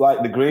the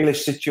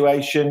Grealish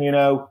situation. You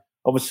know,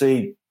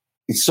 obviously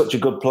he's such a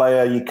good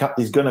player.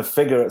 He's going to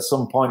figure at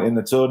some point in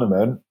the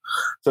tournament,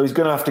 so he's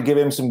going to have to give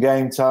him some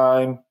game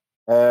time.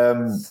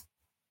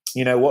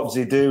 What does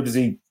he do? Does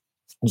he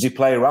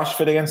play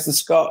Rashford against the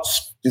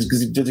Scots?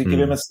 Does he give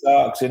him a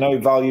start? Because he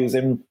values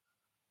him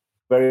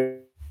very.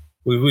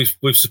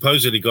 We've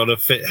supposedly got a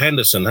fit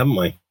Henderson, haven't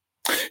we?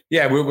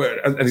 Yeah,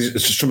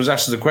 someone's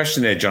asked the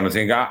question there, John. I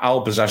think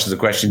Alba's asked the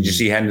question: do you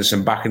see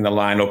Henderson back in the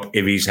lineup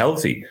if he's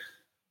healthy?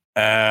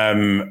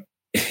 You're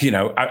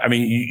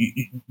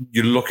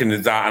looking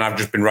at that, and I've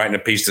just been writing a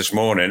piece this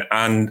morning,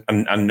 and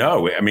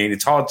no, I mean,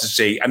 it's hard to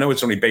see. I know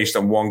it's only based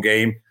on one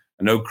game.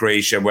 I know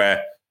Croatia,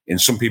 where in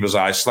some people's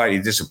eyes, slightly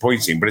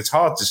disappointing, but it's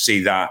hard to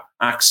see that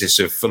axis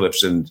of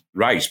Phillips and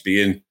Rice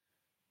being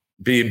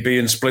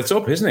split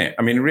up, isn't it?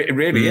 I mean, it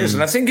really is.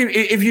 And I think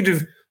if you'd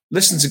have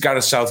listened to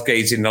Gareth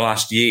Southgate in the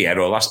last year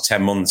or last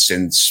 10 months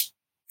since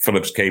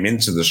Phillips came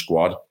into the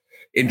squad,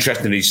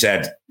 interestingly, he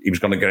said he was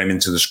going to get him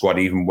into the squad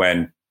even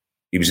when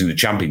he was in the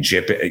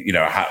Championship.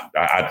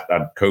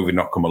 Had COVID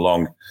not come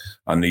along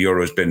and the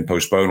Euro has been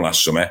postponed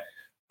last summer.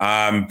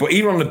 But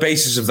even on the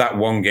basis of that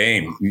one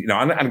game,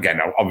 and again,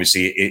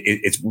 obviously,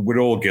 we're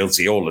all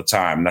guilty all the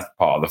time. And that's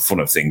part of the fun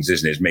of things,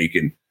 isn't it? Is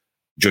making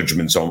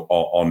judgments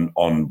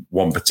on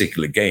one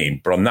particular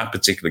game. But on that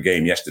particular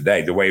game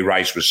yesterday, the way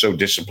Rice was so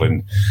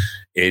disciplined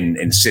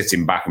in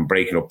sitting back and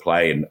breaking up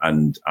play,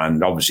 and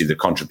obviously the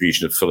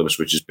contribution of Phillips,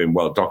 which has been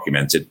well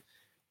documented,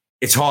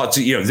 it's hard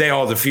to, they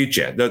are the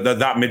future.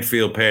 That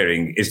midfield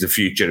pairing is the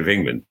future of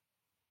England.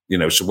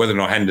 So whether or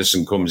not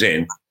Henderson comes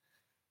in,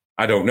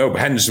 I don't know, but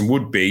Henderson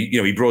would be,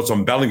 he brought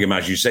on Bellingham,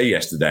 as you say,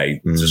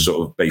 yesterday, to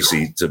sort of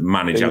basically to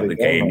manage out the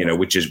game,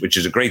 which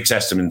is a great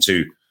testament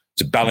to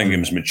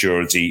Bellingham's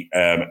maturity,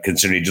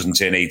 considering he doesn't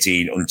turn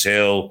 18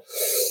 until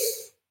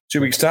 2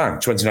 weeks' time,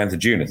 29th of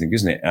June, I think,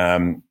 isn't it?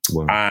 And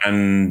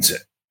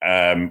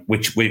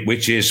which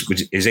is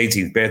his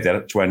 18th birthday.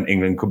 That's when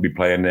England could be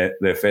playing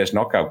their first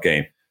knockout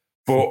game.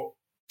 But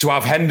to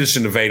have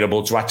Henderson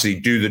available to actually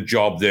do the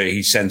job that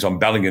he sent on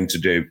Bellingham to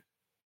do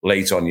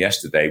late on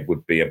yesterday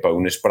would be a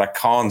bonus. But I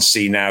can't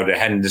see now that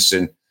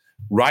Henderson,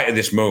 right at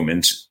this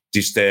moment,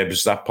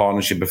 disturbs that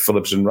partnership of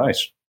Phillips and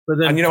Rice. But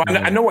then,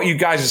 I know what you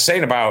guys are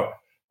saying about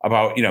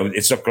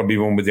it's not going to be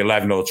one with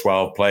 11 or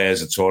 12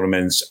 players at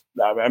tournaments.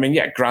 I mean,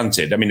 yeah,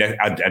 granted. I mean,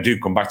 I do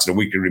come back to the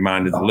weekly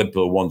reminder that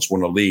Liverpool once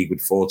won a league with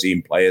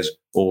 14 players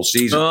all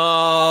season.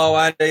 Oh,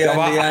 Andy.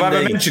 I've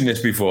never mentioned this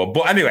before.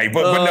 But anyway,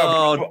 but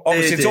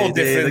obviously it's all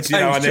different.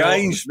 And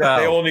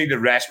they all need a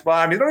rest. But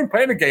I mean, they're only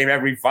playing a game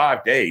every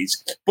 5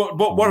 days. But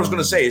what I was going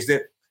to say is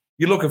that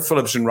you look at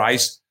Phillips and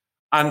Rice,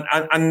 and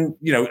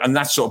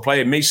that sort of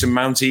player, Mason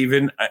Mount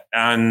even,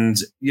 and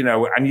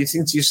you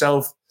think to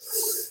yourself,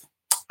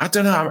 I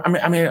don't know.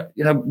 I mean,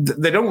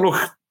 they don't look,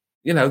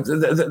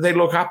 they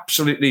look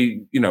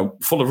absolutely,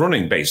 full of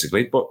running,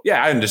 basically. But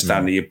yeah, I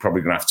understand that you're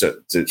probably going to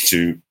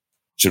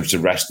have to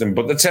rest them.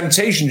 But the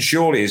temptation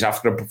surely is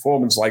after a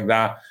performance like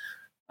that,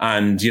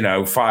 and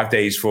 5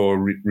 days for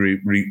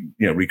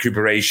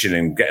recuperation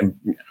and getting.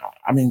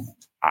 I mean,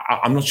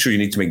 I'm not sure you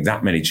need to make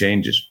that many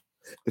changes.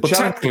 But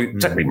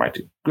technically might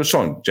do. Go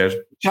on, Jez.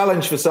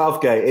 Challenge for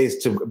Southgate is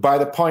to, by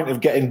the point of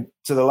getting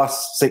to the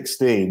last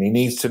 16, he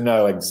needs to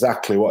know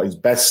exactly what his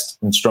best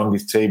and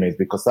strongest team is,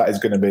 because that is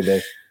going to be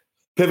the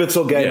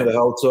pivotal game of the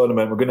whole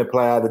tournament. We're going to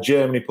play either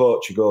Germany,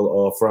 Portugal,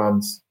 or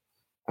France,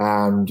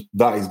 and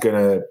that is going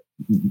to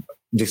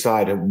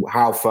decide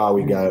how far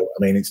we go.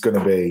 I mean, it's going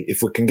to be,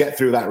 if we can get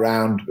through that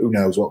round, who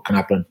knows what can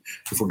happen.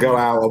 If we go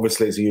out,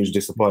 obviously it's a huge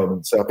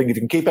disappointment. So I think if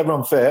you can keep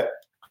everyone fit,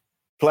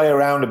 play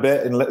around a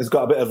bit, and he's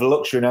got a bit of a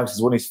luxury now because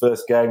he's won his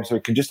first game, so he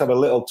can just have a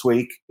little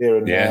tweak here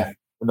and there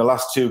in the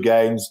last 2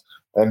 games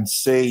and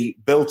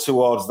build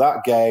towards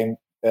that game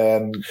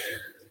at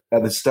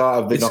the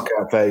start of the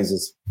knockout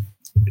phases.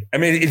 I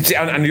mean,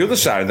 and the other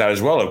side of that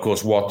as well, of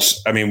course,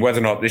 whether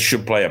or not this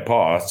should play a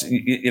part,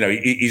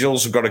 he's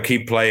also got to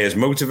keep players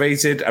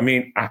motivated. I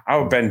mean, how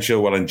are Ben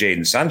Chilwell and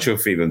Jadon Sancho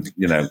feeling,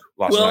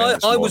 last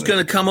night? I was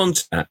going to come on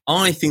to that.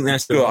 I think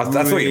that's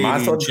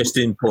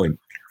interesting point.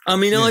 I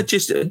mean, I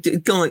just,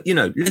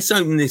 let's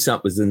open this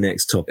up as the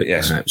next topic,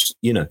 perhaps,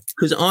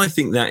 because I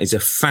think that is a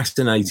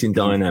fascinating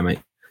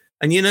dynamic.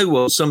 And you know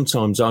what?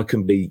 Sometimes I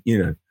can be,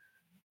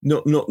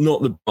 not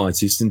the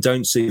brightest, and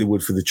don't see the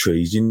wood for the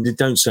trees. You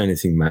don't say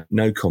anything, Matt.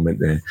 No comment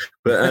there.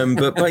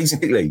 But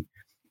basically,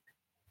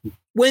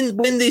 when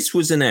this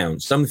was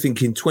announced, I'm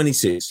thinking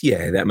 26.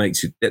 Yeah, that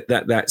makes it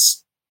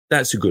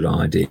that's a good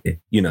idea.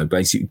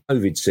 Basically,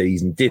 COVID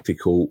season,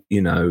 difficult.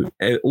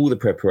 All the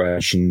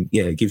preparation.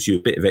 Yeah, it gives you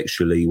a bit of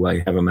extra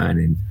leeway. Have a man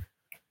in.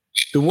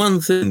 The one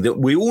thing that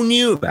we all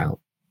knew about,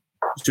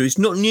 so it's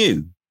not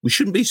new. We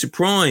shouldn't be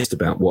surprised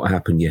about what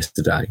happened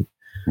yesterday.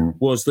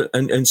 Was that,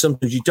 and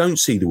sometimes you don't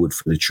see the wood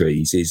for the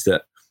trees, is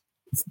that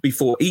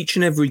before each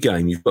and every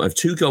game, you've got to have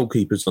 2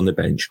 goalkeepers on the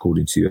bench,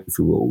 according to UEFA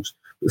rules,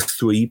 but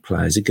 3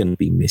 players are going to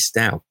be missed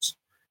out.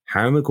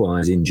 Harry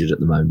Maguire's injured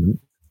at the moment,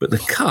 but the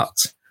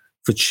cut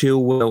for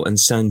Chilwell and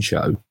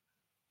Sancho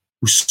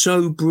was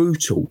so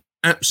brutal,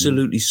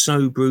 absolutely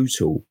so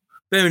brutal.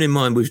 Bearing in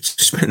mind, we've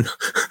spent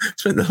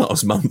the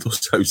last month or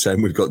so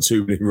saying we've got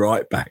 2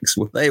 right backs.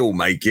 Well, they all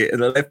make it,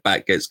 and the left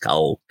back gets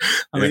cold.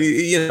 I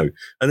mean,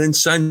 and then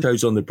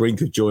Sancho's on the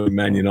brink of joining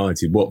Man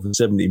United, for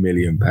 £70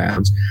 million.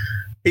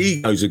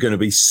 Egos are going to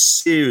be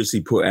seriously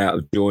put out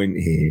of joint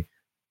here.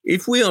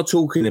 If we are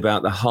talking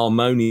about the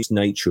harmonious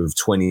nature of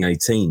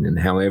 2018 and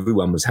how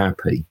everyone was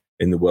happy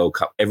in the World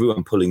Cup,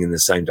 everyone pulling in the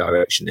same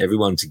direction,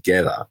 everyone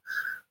together,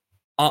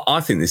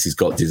 I think this has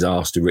got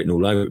disaster written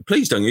all over it.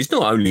 Please don't. It's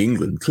not only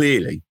England,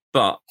 clearly,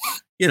 but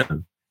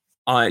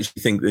I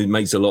actually think it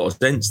makes a lot of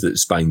sense that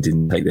Spain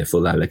didn't take their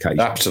full allocation.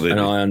 Absolutely, and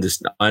I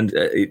understand. And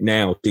it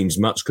now seems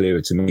much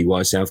clearer to me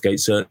why Southgate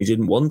certainly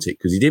didn't want it,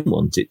 because he didn't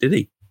want it, did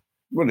he?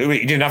 Well,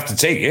 he didn't have to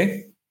take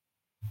it.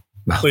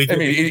 He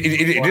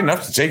didn't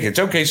have to take it. It's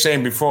okay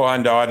saying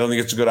beforehand, I don't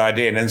think it's a good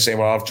idea, and then saying,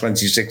 well, I'll have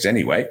 26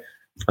 anyway.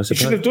 He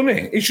should have done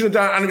it. He should have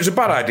done, and it was a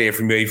bad idea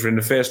from UEFA in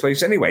the first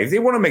place anyway. If they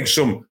want to make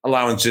some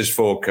allowances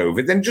for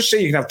COVID, then just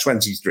say you can have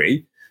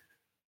 23,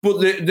 but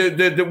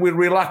we'll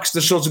relax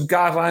the sort of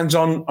guidelines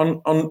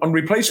on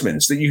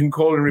replacements, that you can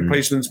call in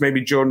replacements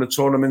maybe during the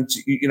tournament,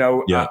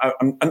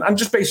 and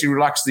just basically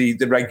relax the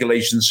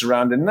regulations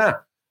surrounding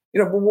that.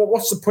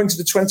 What's the point of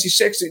the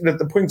 26?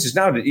 The point is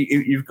now that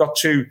you've got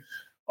 2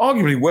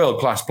 arguably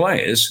world-class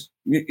players,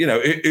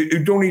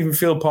 who don't even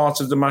feel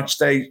part of the match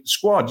day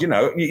squad. You're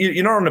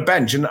not on the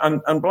bench,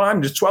 and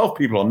blind, there's 12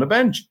 people on the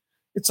bench.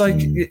 It's like,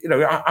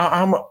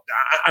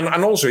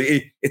 and also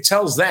it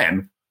tells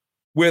them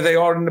where they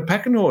are in the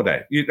pecking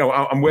order,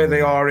 and where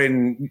they are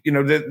in,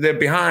 they're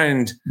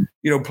behind,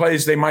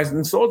 players they mightn't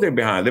have thought they're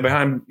behind. They're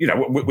behind,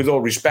 with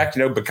all respect,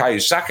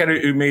 Bukayo Saka,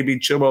 who maybe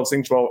Chilwell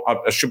thinks, well,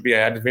 I should be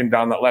ahead of him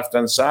down that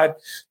left-hand side.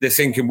 They're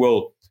thinking,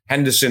 well,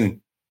 Henderson,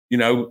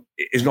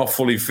 is not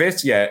fully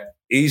fit yet.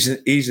 He's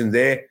in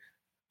there.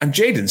 And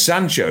Jadon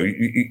Sancho,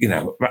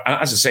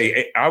 as I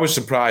say, I was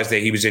surprised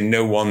that he was in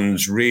no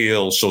one's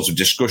real sort of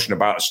discussion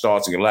about a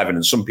starting 11.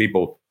 And some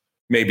people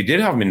maybe did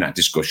have him in that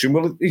discussion.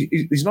 Well,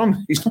 he's not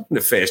in the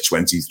first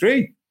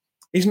 23.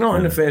 He's not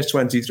in the first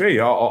 23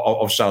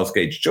 of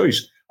Southgate's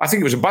choice. I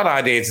think it was a bad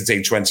idea to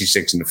take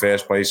 26 in the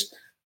first place.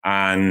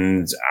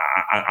 And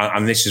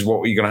this is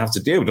what you're going to have to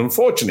deal with.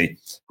 Unfortunately,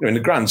 in the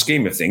grand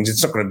scheme of things,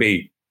 it's not going to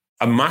be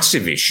a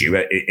massive issue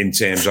in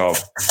terms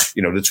of,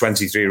 the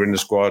 23 are in the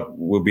squad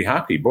will be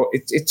happy. But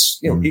it's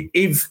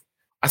if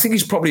I think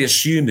he's probably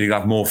assumed that he'll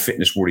have more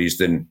fitness worries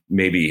than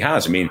maybe he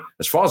has. I mean,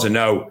 as far as I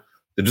know,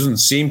 there doesn't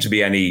seem to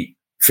be any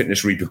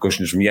fitness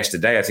repercussions from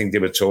yesterday. I think they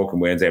were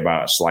talking, weren't they,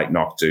 about a slight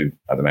knock to,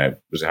 I don't know,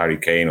 was it Harry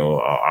Kane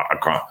or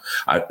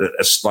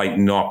a slight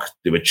knock.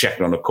 They were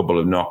checking on a couple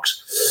of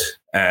knocks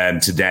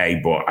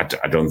today, but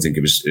I don't think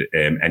it was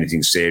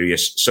anything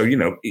serious. So,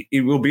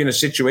 it will be in a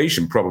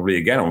situation probably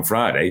again on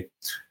Friday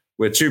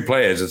where 2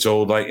 players are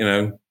told, like,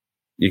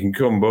 you can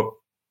come, but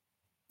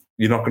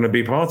you're not going to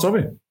be part of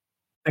it.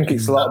 I think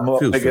it's a lot more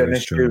bigger an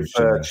issue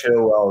for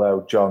Chilwell,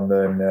 though, John,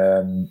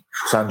 than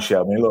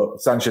Sancho. I mean,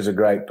 look, Sancho's a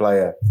great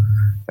player.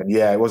 And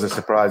yeah, it was a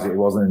surprise that he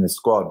wasn't in the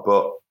squad,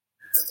 but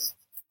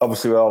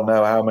obviously we all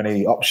know how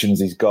many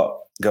options he's got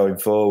going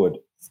forward.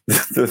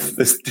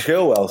 The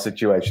Chilwell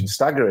situation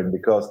staggering,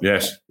 because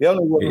he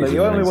only won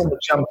the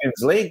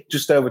Champions League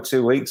just over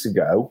 2 weeks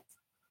ago.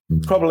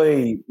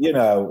 Probably, at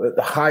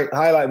the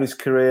highlight of his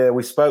career.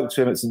 We spoke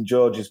to him at St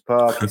George's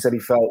Park. He said he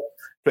felt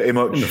pretty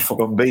much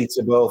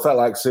unbeatable, felt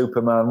like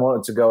Superman,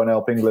 wanted to go and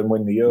help England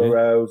win the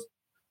Euros.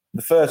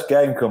 The first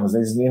game comes,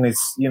 and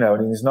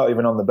he's not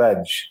even on the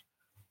bench.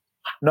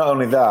 Not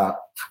only that,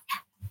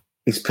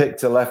 he's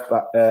picked a left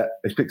back.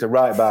 He's picked a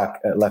right back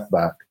at left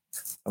back.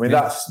 I mean,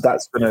 that's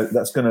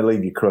gonna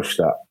leave you crushed.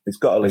 It's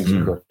got to leave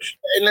you crushed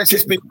unless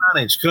it's been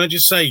managed. Can I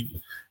just say,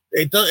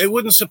 it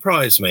wouldn't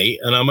surprise me,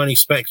 and I'm only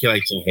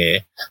speculating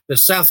here, that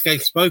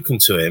Southgate's spoken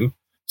to him,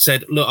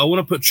 said, "Look, I want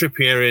to put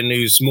Trippier in,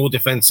 who's more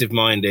defensive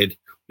minded,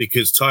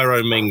 because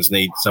Tyrone Mings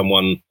needs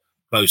someone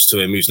close to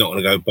him who's not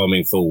going to go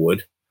bombing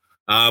forward.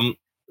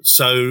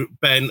 So,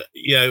 Ben,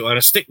 I'm going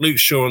to stick Luke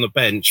Shaw on the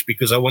bench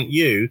because I want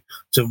you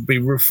to be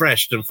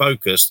refreshed and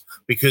focused,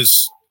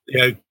 because,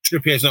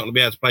 Trippier's not going to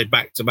be able to play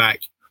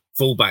back-to-back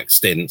fullback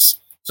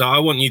stints. So I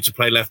want you to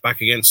play left-back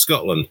against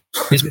Scotland."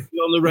 Is it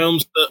beyond the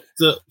realms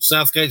that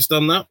Southgate's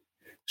done that?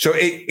 So,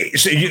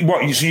 so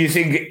you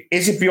think,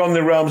 is it beyond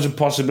the realms of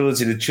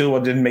possibility that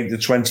Chilwell didn't make the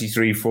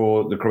 23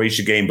 for the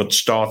Croatia game, but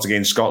start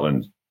against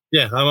Scotland?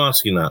 Yeah, I'm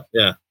asking that.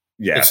 Yeah.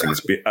 Yeah,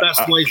 that's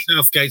the way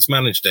Southgate's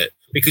managed it,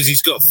 because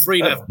he's got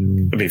 3 left.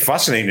 It'd be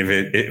fascinating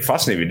if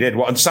he did.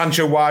 What, and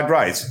Sancho wide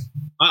right?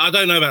 I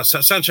don't know about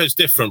Sancho's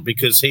different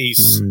because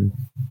he's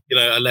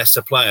a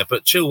lesser player,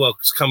 but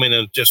Chilwell's come in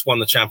and just won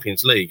the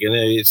Champions League, and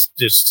it's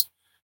just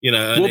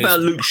What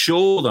about Luke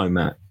Shaw though,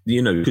 Matt?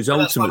 Because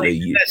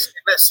ultimately,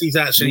 unless he's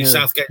actually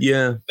Southgate.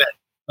 Yeah.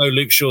 No,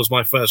 Luke Shaw's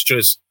my first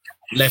choice.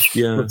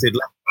 Left-footed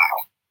left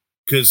back.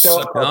 Because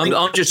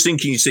I'm just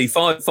thinking. You see,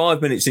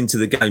 5 minutes into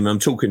the game, I'm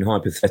talking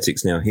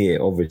hypothetics now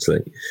here. Obviously,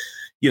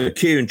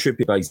 Kieran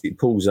Trippier basically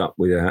pulls up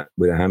with a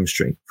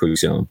hamstring, for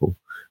example,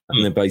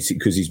 and then basically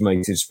because he's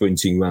made a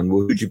sprinting run.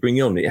 Well, who'd you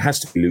bring on? It has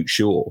to be Luke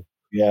Shaw.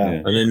 Yeah.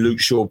 And then Luke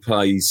Shaw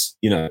plays,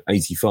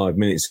 85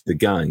 minutes of the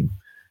game,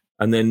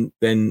 and then.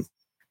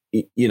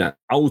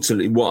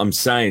 Ultimately, what I'm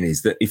saying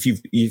is that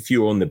if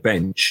you're on the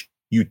bench,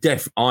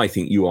 I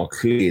think you are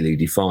clearly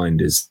defined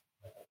as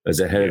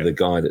ahead of the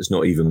guy that's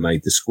not even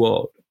made the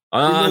squad.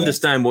 I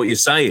understand what you're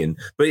saying,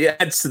 but it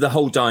adds to the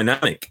whole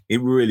dynamic.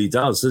 It really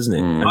does, doesn't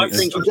it? I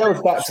think it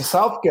goes back to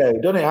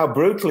Southgate, doesn't it? How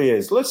brutal he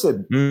is.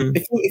 Listen,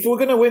 if we're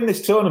going to win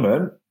this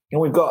tournament, and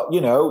we've got,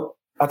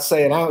 I'd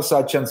say an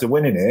outside chance of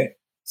winning it,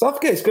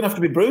 Southgate's going to have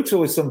to be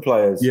brutal with some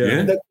players.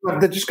 Yeah.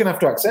 They're just going to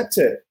have to accept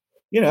it.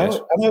 I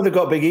know they've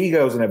got big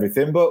egos and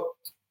everything, but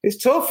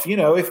it's tough.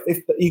 If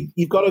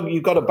you've got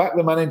to back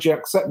the manager,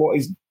 accept what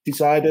he's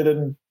decided,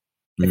 and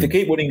if they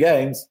keep winning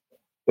games,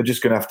 they're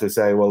just going to have to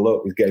say, "Well,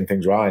 look, he's getting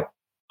things right."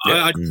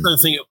 I just don't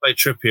think he'll play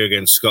Trippier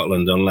against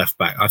Scotland on left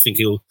back. I think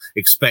he'll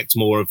expect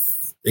more of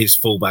his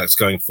fullbacks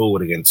going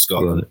forward against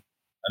Scotland,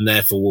 and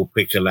therefore will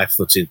pick a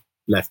left-footed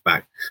left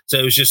back. So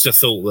it was just a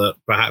thought that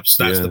perhaps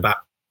that's the back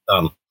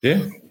done.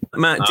 Yeah.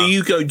 Matt, do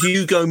you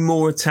go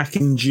more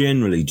attacking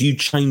generally? Do you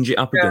change it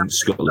up against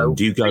Scotland?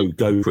 Do you go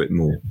for it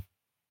more?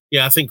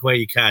 Yeah, I think where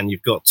you can,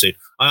 you've got to.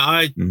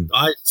 I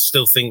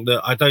still think that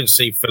I don't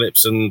see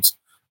Phillips and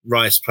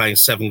Rice playing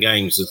 7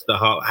 games as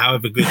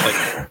however good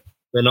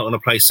they're not going to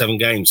play 7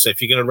 games. So if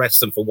you're going to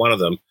rest them for one of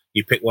them,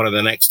 you pick one of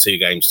the next 2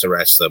 games to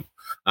rest them.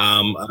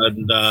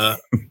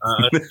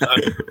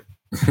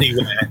 See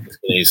where it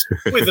is.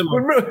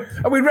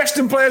 Are we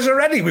resting players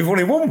already? We've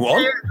only won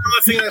one.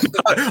 Yeah,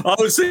 I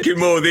was thinking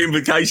more of the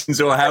implications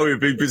or how it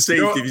would be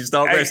perceived if you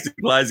start resting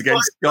players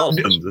against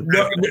Scotland.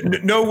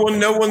 No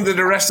wonder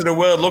the rest of the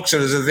world looks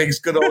at us and thinks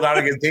good old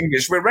arrogant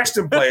English. We're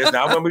resting players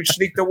now when we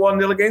sneaked the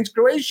 1-0 against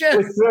Croatia.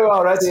 We're through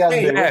already,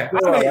 Andy. I'm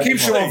going to keep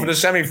someone for the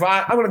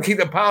semi-final. I'm going to keep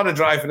the powder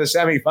dry for the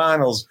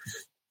semi-finals.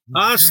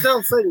 I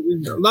still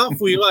think, laugh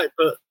all you like,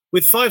 but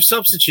with 5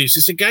 substitutes,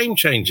 it's a game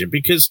changer,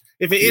 because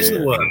if it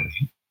isn't working,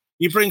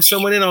 you bring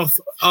someone in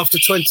after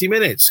 20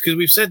 minutes, because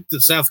we've said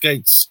that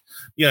Southgate's,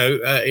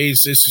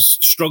 is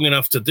strong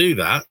enough to do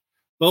that,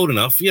 bold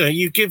enough.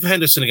 You give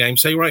Henderson a game,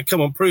 say, right,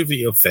 come on, prove that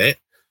you're fit.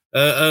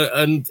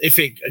 And if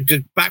it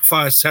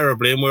backfires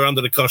terribly and we're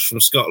under the cosh from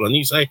Scotland,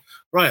 you say,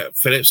 right,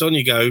 Phillips, on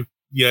you go.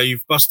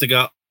 You've busted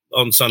up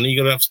on Sunday,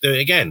 you're going to have to do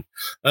it again.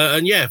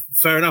 And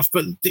fair enough.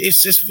 But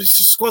it's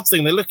a squad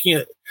thing. They're looking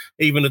at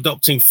even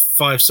adopting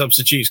 5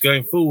 substitutes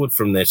going forward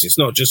from this. It's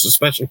not just a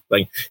special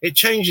thing. It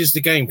changes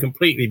the game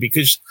completely,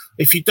 because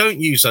if you don't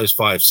use those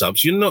 5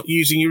 subs, you're not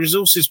using your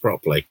resources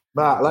properly.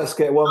 Matt, let's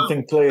get one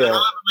thing clear.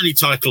 How many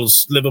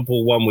titles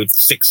Liverpool won with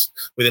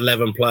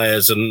 11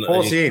 players and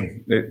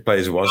 14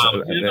 players it was. I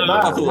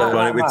thought they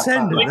won it with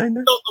 10. It's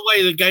not the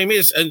way the game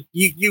is, and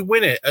you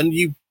win it, and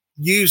you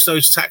use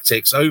those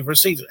tactics over a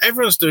season.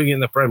 Everyone's doing it in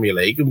the Premier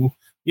League, and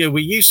we're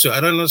used to it.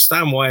 I don't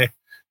understand why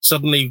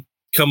suddenly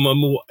come a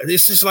more.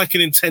 This is like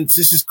an intense.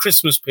 This is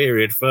Christmas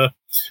period for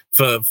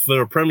a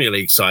Premier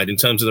League side in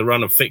terms of the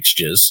run of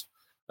fixtures,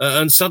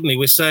 and suddenly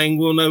we're saying,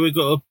 well, no, we've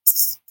got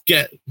to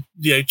get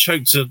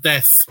choked to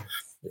death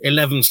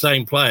 11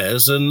 same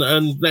players and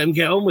let them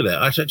get on with it.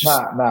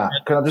 Matt,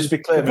 can I just be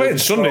clear? They're playing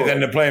Sunday, then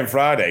they're playing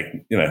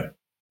Friday.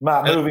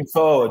 Matt, moving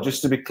forward,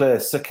 just to be clear,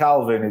 Sir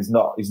Calvin is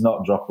not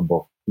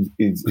droppable.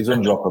 He's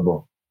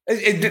undroppable.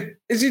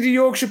 Is he the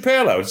Yorkshire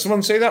Pirlo? Did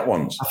someone say that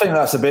once? I think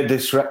that's a bit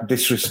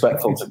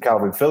disrespectful to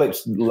Calvin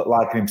Phillips,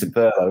 likening him to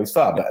Pirlo. He's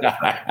far better.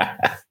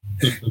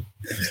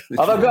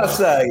 I've got to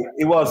say,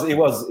 he was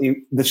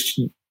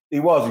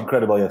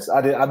incredible. Yes,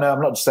 I know.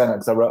 I'm not just saying that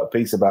because I wrote a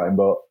piece about him,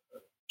 but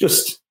I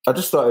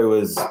just thought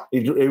he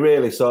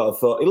really sort of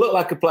thought he looked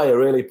like a player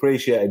really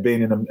appreciated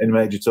being in a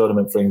major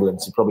tournament for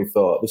England. So he probably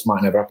thought this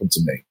might never happen to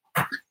me.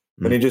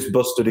 And he just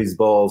busted his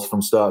balls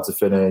from start to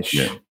finish.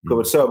 Yeah.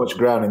 Covered so much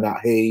ground in that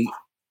heat.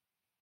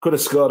 Could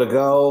have scored a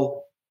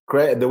goal,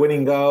 created the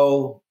winning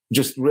goal.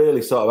 Just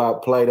really sort of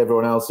outplayed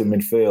everyone else in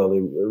midfield.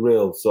 A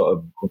real sort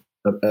of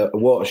a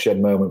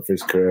watershed moment for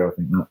his career, I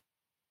think. That.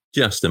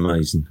 Just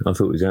amazing. I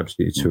thought it was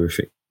absolutely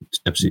terrific.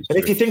 Absolutely. And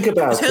if you think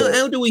about it,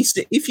 how do we?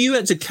 If you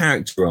had to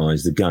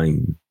characterise the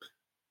game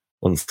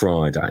on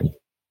Friday,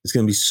 there's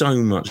going to be so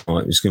much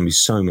hype. There's going to be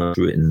so much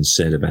written and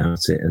said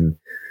about it, and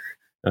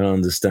And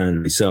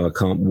understandably so, I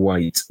can't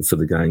wait for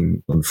the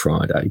game on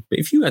Friday. But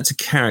if you had to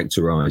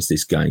characterise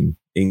this game,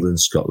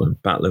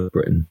 England-Scotland, Battle of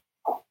Britain,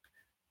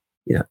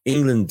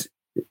 England,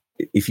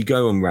 if you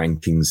go on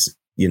rankings,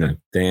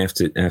 they have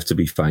to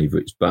be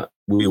favourites. But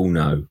we all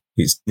know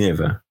it's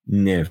never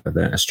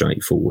that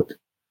straightforward.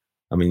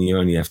 I mean, you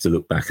only have to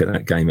look back at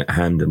that game at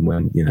Hampden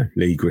when,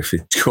 Lee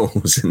Griffith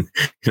scores and,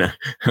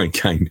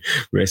 Kane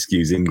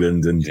rescues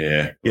England and,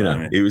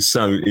 it was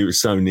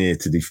so near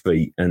to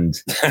defeat. And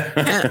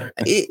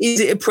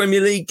is it a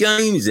Premier League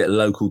game? Is it a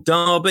local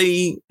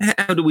derby?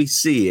 How do we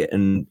see it?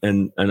 And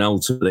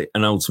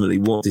ultimately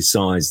what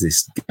decides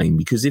this game?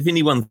 Because if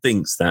anyone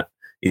thinks that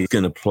it's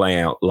going to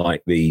play out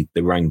like the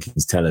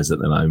rankings tell us at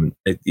the moment,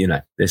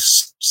 they're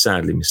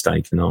sadly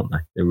mistaken, aren't they?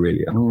 They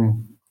really are.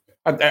 Mm.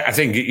 I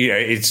think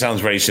it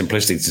sounds very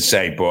simplistic to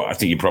say, but I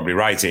think you're probably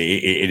right.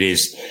 It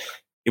is.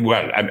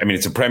 Well, I mean,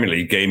 it's a Premier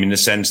League game in the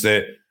sense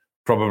that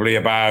probably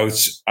about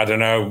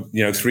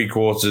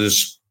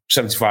 3/4,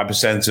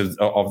 75%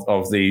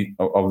 of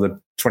the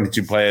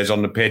 22 players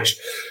on the pitch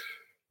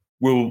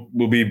will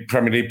be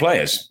Premier League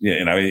players.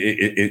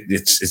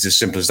 It's as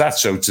simple as that.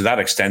 So to that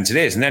extent, it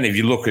is. And then if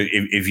you look at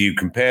if you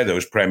compare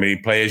those Premier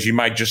League players, you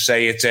might just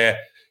say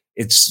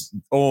it's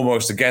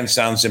almost, again,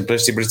 sounds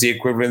simplistic, but it's the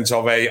equivalent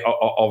of a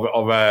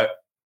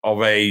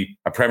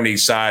Premier League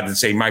side that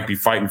say might be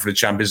fighting for the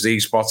Champions League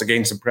spot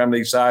against a Premier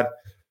League side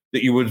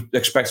that you would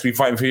expect to be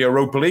fighting for your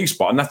Europa League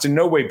spot. And that's in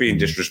no way being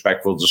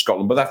disrespectful to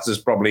Scotland, but that's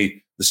just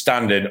probably the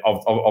standard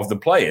of the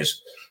players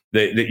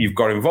that you've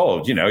got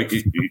involved. What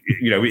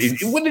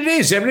it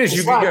is. I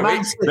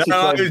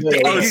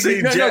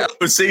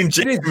was seeing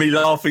Jeremy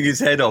laughing his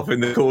head off in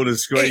the corner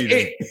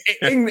screen.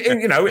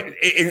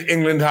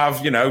 England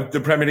have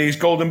the Premier League's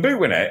Golden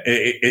Boot winner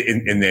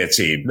in their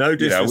team. No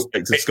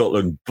disrespect to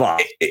Scotland,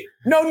 but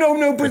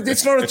no, but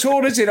it's not at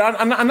all, is it?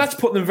 And that's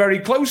putting them very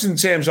close in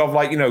terms of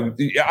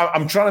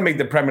I'm trying to make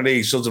the Premier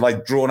League sort of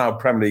like drawn out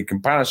Premier League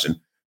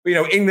comparison.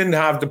 England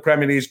have the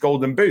Premier League's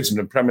Golden Boots and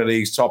the Premier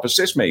League's top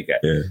assist maker.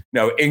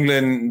 Yeah.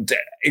 England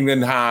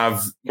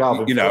have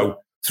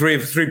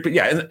three.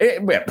 Yeah.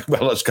 Well,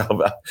 let's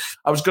go.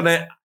 I was going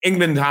to.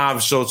 England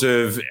have sort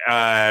of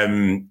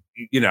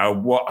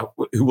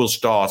who will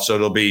start. So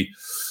it'll be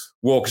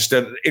Walker.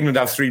 England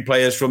have 3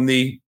 players from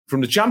the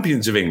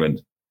champions of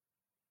England.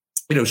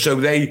 So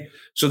they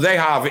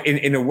have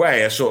in a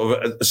way a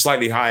sort of a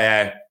slightly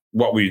higher,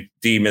 what we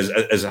deem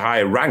as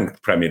higher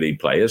ranked Premier League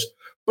players.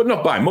 But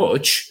not by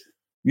much.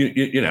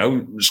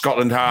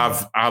 Scotland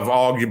have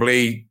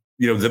arguably,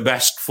 the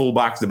best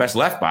fullback, the best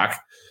left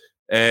back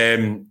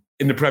in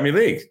the Premier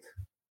League.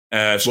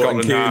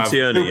 Scotland have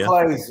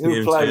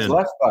who plays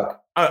left back.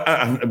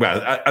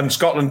 And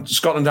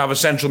Scotland have a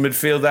central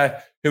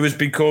midfielder who has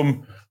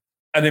become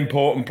an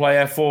important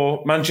player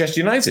for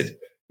Manchester United.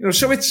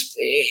 So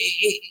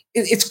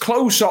it's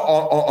close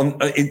on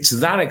to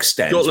that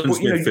extent. Scotland's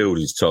midfield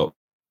is top.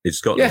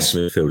 Scotland's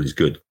midfield is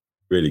good.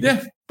 Really good.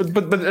 Yeah,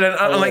 but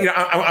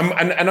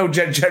I know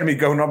Jeremy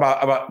going on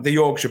about the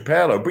Yorkshire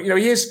Perlo, but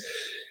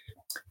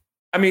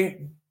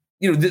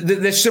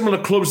there's similar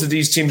clubs that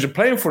these teams are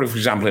playing for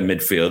example, in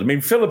midfield. I mean,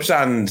 Phillips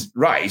and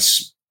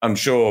Rice, I'm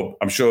sure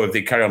if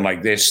they carry on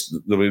like this,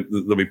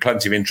 there'll be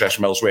plenty of interest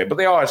from elsewhere. But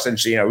they are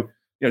essentially, England's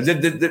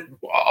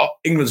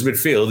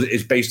midfield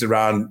is based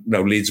around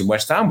Leeds and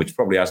West Ham, which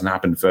probably hasn't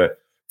happened for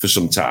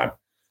some time.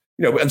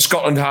 And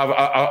Scotland have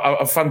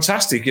a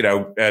fantastic,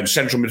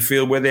 central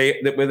midfield where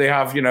they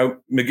have,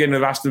 McGinn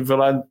of Aston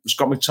Villa and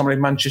Scott McTominay of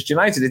Manchester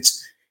United.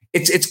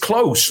 It's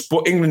close,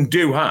 but England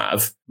do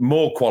have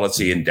more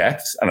quality in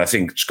depth, and I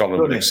think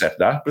Scotland would accept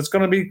that. But it's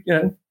going to be,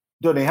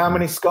 Dunny, how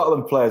many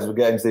Scotland players will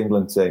get into the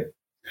England team?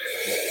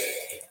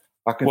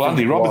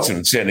 Andy Robertson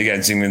would certainly get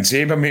into the England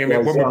team. I mean,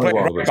 when we're playing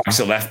right back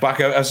to left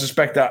back, I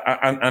suspect that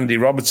Andy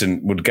Robertson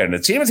would get in the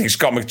team. I think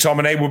Scott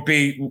McTominay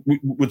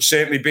would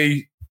certainly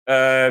be.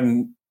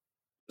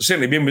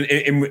 Certainly be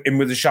in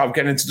with the shout of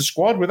getting into the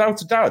squad,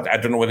 without a doubt. I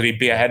don't know whether he'd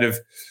be ahead of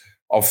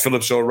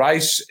Phillips or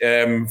Rice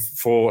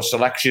for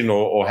selection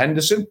or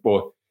Henderson,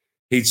 but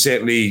he'd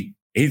certainly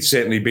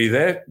be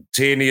there.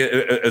 Tierney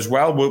as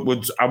well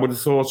I would have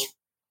thought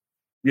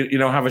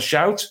have a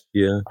shout.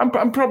 Yeah,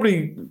 I'm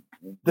probably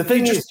the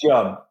thing is,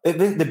 John,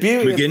 the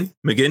beauty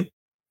McGinn.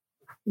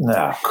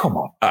 No, come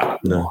on.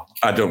 No,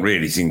 I don't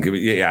really think.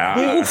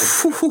 I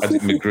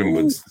think McGinn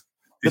would.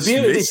 The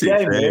beauty of this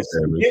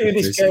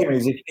game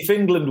is if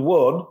England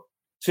won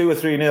 2 or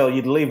 3-0,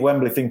 you'd leave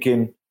Wembley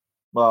thinking,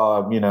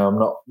 well,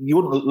 you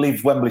wouldn't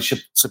leave Wembley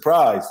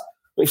surprised.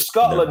 But if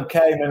Scotland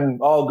came and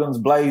all guns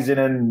blazing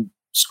and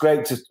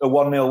scraped a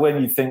 1-0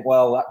 win, you'd think,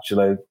 well,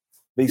 actually,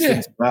 these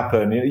things can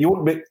happen. You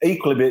wouldn't be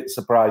equally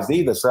surprised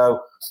either. So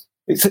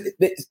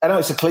I know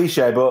it's a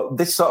cliche, but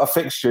this sort of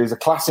fixture is a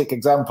classic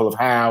example of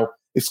how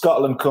if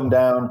Scotland come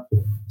down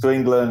to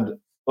England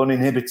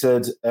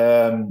uninhibited,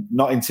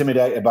 not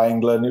intimidated by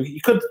England,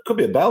 it could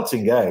be a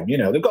belting game.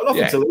 They've got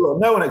nothing to lose.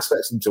 No one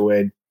expects them to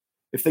win.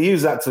 If they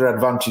use that to their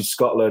advantage,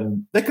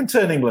 Scotland, they can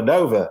turn England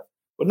over.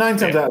 But 9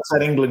 times out of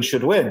 10, England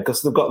should win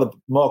because they've got the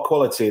more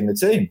quality in the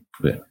team.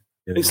 Yeah.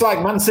 It's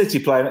like Man City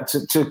playing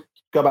to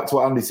go back to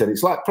what Andy said.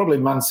 It's like probably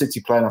Man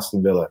City playing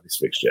Aston Villa this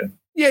fixture.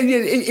 Yeah,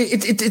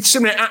 it's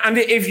similar. And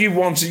if you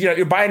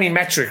wanted, by any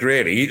metric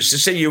really, to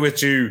say you were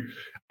to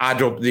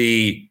add up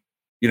the,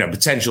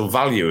 potential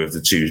value of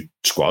the two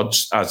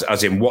squads,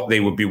 as in what they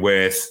would be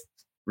worth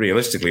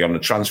realistically on the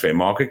transfer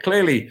market,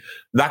 clearly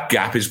that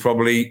gap is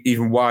probably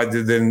even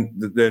wider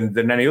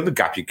than any other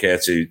gap you care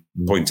to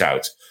point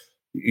out.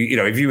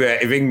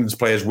 If England's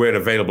players were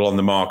available on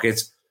the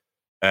market,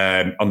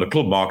 on the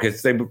club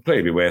market, they would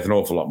clearly be worth an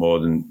awful lot more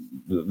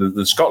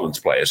than Scotland's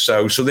players.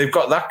 So they've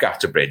got that gap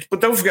to bridge.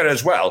 But don't forget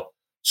as well,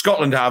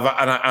 Scotland have,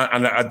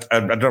 and I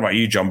don't know about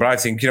you, John, but I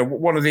think,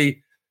 one of the,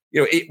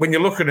 when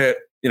you're looking at,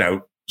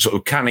 sort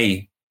of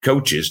canny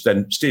coaches,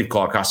 then Steve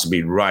Clarke has to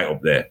be right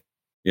up there.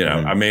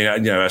 I mean,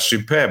 a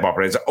superb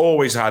operator,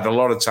 always had a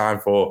lot of time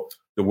for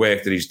the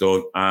work that he's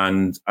done,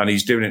 and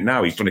he's doing it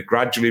now. He's done it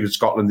gradually with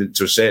Scotland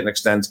to a certain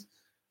extent,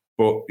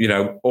 but,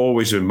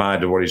 always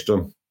admired what he's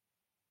done.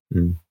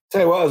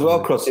 Tell you what as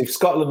well, Cross, if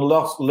Scotland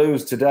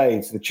lose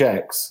today to the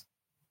Czechs,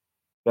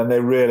 then they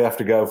really have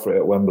to go for it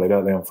at Wembley,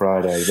 don't they, on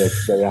Friday?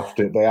 They have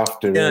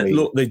to Yeah, really.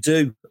 look, they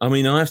do. I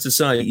mean, I have to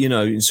say,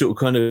 sort of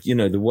kind of,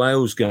 the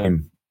Wales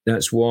game,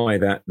 that's why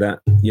that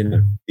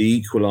the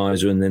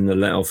equaliser and then the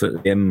let-off at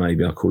the end,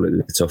 maybe I call it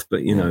let-off,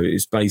 but,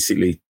 it's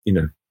basically,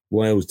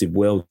 Wales did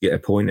well to get a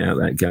point out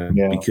of that game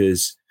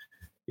because,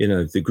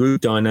 the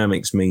group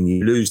dynamics mean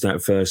you lose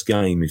that first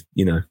game,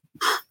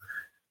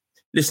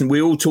 Listen,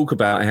 we all talk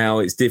about how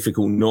it's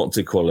difficult not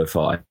to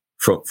qualify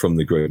from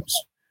the groups,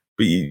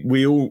 but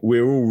we're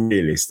all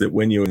realists that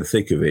when you're in the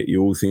thick of it,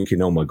 you're all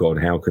thinking, "Oh my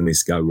God, how can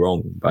this go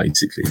wrong?"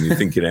 Basically, and you're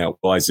thinking out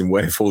whys and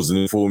wherefores and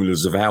the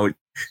formulas of how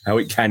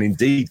it can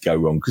indeed go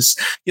wrong. Because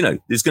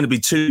there's going to be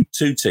two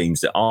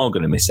teams that are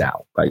going to miss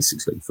out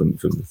basically from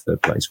the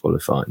third place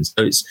qualifying.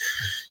 So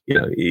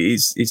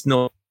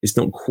it's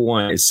not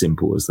quite as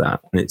simple as that.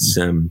 And it's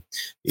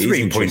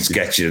 3 points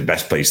gets you the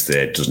best place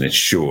there, doesn't it?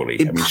 Surely.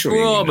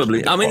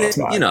 Probably. I mean,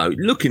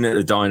 looking at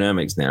the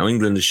dynamics now,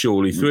 England are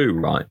surely through,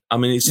 right? I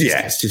mean, it's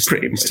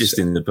just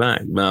in the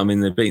bag. I mean,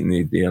 they're beating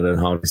the other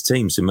hardest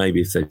team. So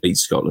maybe if they beat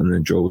Scotland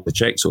and draw with the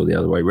Czechs or the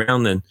other way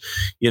around, then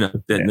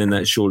then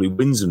that surely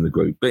wins them the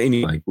group. But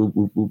anyway,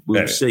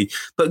 we'll see.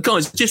 But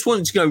guys, just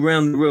wanted to go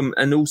around the room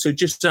and also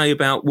just say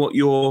about what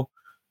your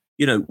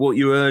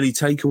early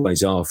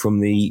takeaways are from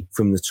the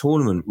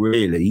tournament.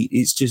 Really,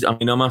 it's just, I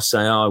mean, I must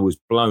say I was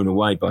blown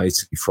away by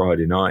Italy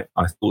Friday night.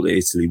 I thought that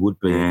Italy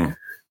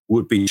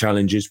would be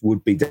challenges,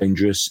 would be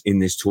dangerous in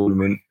this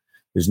tournament.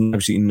 There's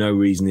absolutely no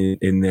reason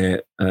in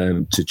there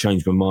to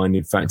change my mind.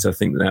 In fact, I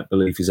think that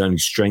belief is only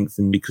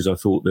strengthened because I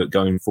thought that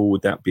going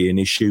forward that'd be an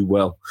issue.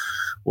 Well,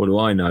 what do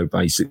I know?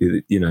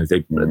 Basically, they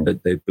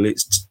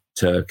blitzed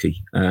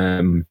Turkey.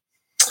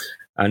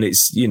 And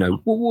it's,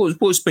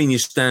 what's been your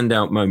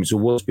standout moments or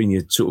what's been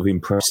your sort of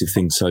impressive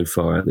thing so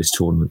far at this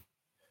tournament?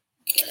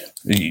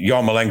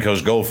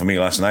 Yarmolenko's goal for me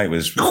last night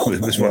was one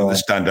of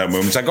the standout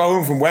moments. I got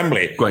home from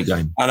Wembley. Great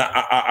game. And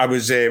I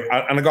was, and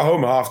I got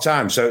home at half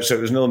time. So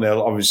it was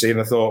 0-0, obviously. And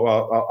I thought,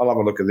 well, I'll have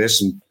a look at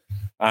this.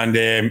 And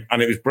it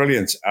was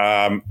brilliant.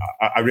 I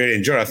really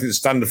enjoyed it. I think the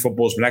standard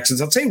football's been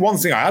excellent. I'll tell you one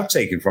thing I have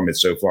taken from it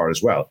so far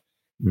as well,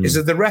 is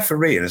that the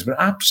refereeing has been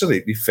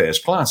absolutely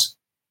first class.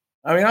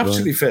 I mean,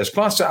 absolutely first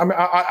class. I mean,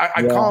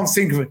 I can't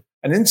think of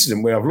an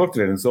incident where I've looked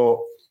at it and thought,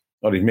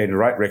 "Oh, he's made a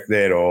right Rick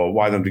there," or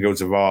 "Why don't they go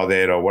to VAR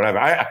there," or whatever.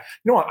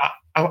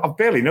 I've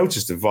barely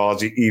noticed the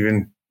VAR's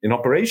even in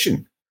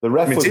operation. The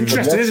referee, it's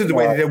interesting, isn't it, the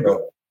way they've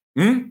got.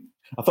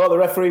 I thought the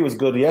referee was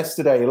good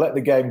yesterday. He let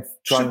the game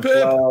try and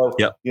flow.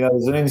 Yep.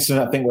 There's an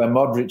incident, I think, where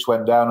Modric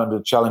went down under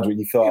a challenge where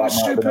you thought that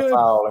might have been a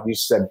foul, and you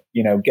said,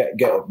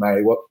 get up,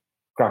 mate. What?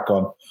 Crack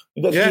on.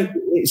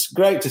 It's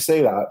great to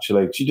see that,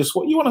 actually.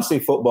 You want to see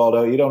football,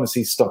 don't you? You don't want to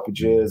see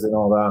stoppages and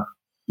all that.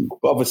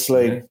 But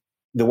obviously,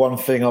 the one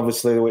thing,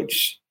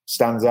 which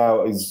stands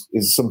out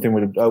is something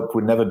we'd hope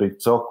we'd never be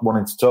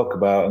wanting to talk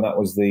about, and that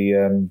was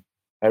the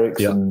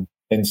Eriksen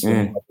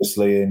incident,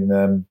 obviously,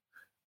 in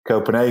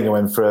Copenhagen,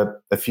 when for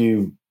a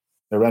few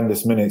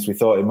horrendous minutes we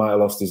thought he might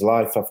have lost his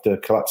life after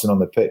collapsing on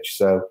the pitch.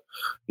 So,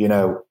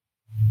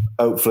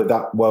 hopefully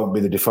that won't be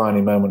the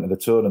defining moment of the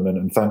tournament,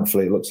 and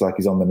thankfully it looks like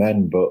he's on the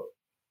mend, but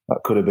we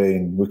could have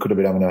been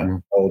having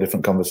a whole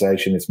different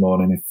conversation this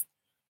morning if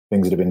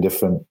things had been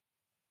different.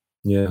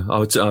 Yeah,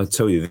 I'll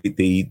tell you,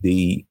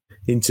 the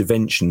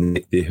intervention,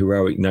 the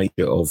heroic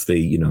nature of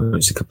the,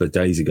 it's a couple of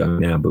days ago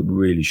now, but we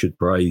really should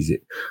praise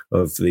it,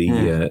 of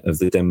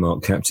the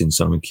Denmark captain,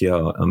 Simon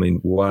Kjær. I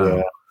mean,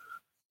 wow.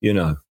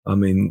 Yeah.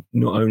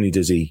 Not only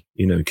does he,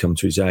 come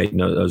to his aid.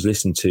 I was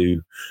listening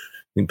to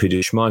Peter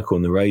Schmeichel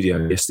on the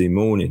radio yesterday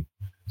morning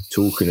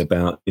talking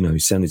about, he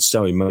sounded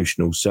so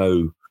emotional,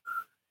 so,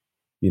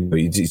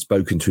 he'd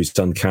spoken to his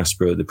son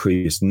Kasper the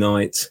previous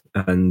night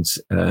and,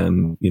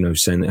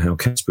 saying that how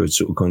Kasper had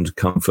sort of gone to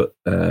comfort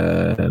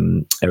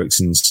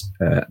Eriksen's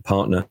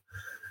partner,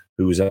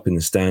 who was up in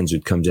the stands,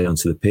 who'd come down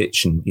to the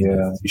pitch, and,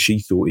 she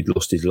thought he'd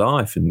lost his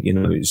life. And,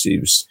 it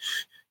was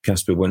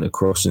Kasper went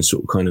across and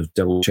sort of kind of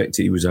double-checked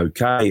that he was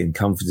okay and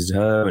comforted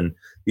her. And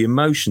the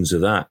emotions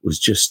of that was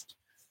just,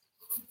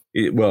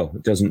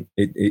 it doesn't.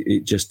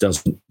 It just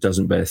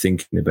doesn't bear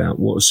thinking about.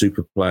 What a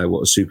super player,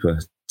 what a super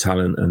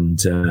talent, and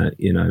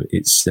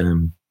it's.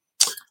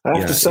 I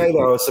have to say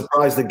though, I was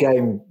surprised the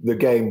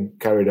game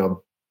carried on.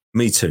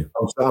 Me too.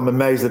 I'm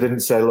amazed they didn't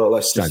say, look,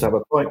 let's just have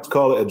a point,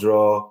 call it a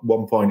draw,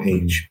 1 point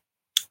each.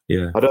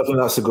 Yeah. I don't think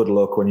that's a good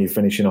look when you're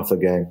finishing off the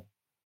game.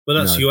 But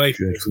that's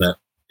UEFA, isn't it?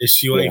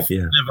 It's UEFA.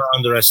 Yeah. Never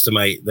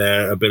underestimate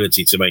their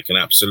ability to make an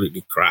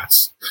absolutely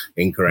crass,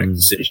 incorrect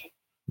decision.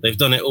 They've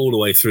done it all the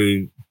way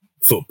through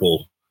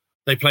football.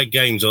 They played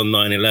games on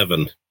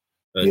 9/11.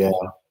 Yeah.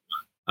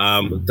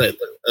 They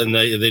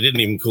didn't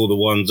even call the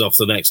ones off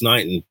the next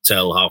night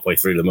until halfway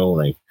through the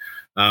morning.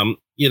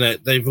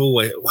 They've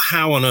always,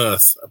 how on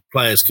earth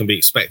players can be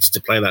expected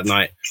to play that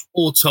night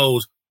or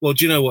told, well,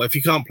 do you know what? If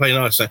you can't play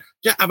nice, try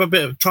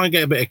and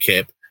get a bit of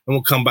kip and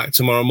we'll come back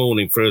tomorrow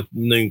morning for a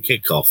noon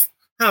kickoff.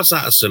 How's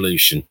that a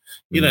solution?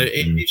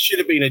 It should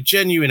have been a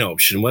genuine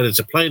option, whether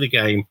to play the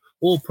game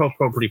or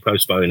properly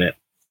postpone it.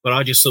 But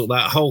I just thought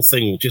that whole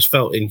thing just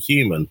felt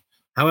inhuman.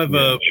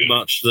 However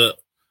much that,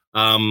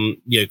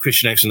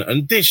 Christian Eriksen,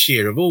 and this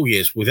year of all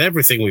years, with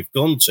everything we've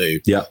gone to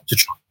try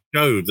and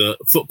show that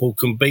football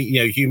can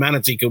beat,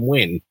 humanity can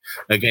win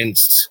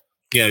against,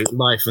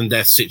 life and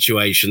death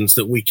situations,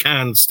 that we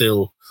can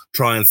still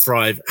try and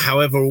thrive,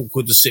 however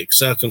awkward the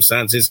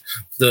circumstances,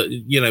 that,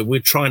 we're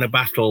trying to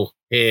battle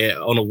here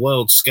on a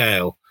world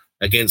scale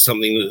against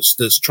something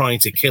that's trying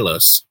to kill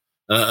us.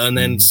 And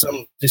then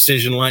some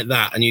decision like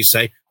that, and you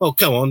say, "Oh,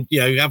 come on,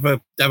 have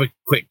a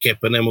quick kip,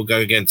 and then we'll go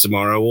again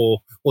tomorrow,"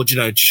 or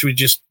should we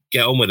just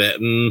get on with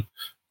it? And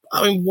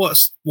I mean,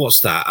 what's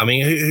that? I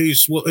mean,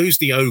 who's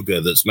the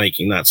ogre that's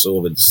making that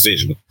sort of a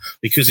decision?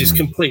 Because it's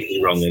completely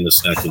wrong in the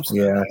circumstances.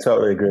 Yeah, I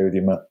totally agree with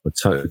you, Matt.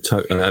 I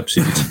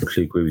absolutely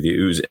totally agree with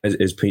you. It was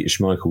as Peter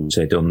Schmeichel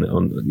said on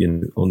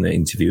the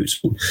interview.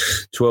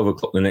 12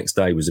 o'clock the next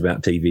day was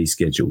about TV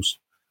schedules.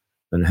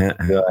 And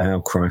how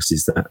Christ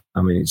is that?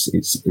 I mean,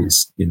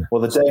 it's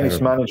Well, the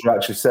Danish manager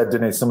actually said,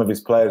 didn't he? Some of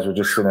his players were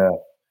just in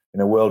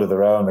a world of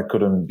their own. They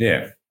could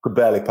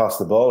barely pass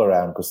the ball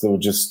around because they were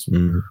just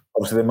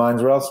obviously their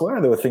minds were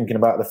elsewhere. They were thinking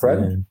about the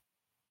friend.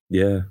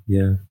 Yeah.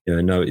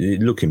 No,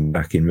 looking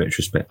back in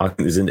retrospect, I think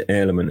there's an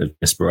element of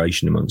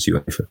desperation amongst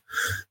UEFA.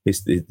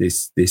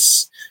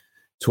 This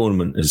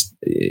tournament has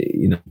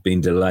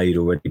been delayed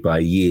already by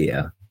a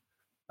year,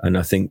 and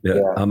I think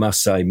that I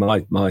must say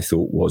my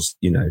thought was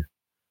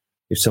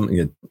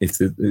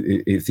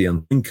if the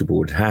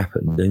unthinkable had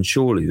happened, then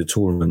surely the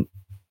tournament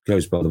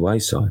goes by the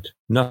wayside.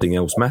 Nothing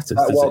else matters.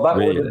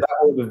 That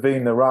would have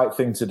been the right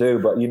thing to do.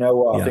 But you know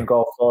what? I think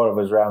all four of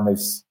us around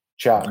this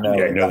chat know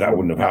that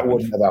wouldn't have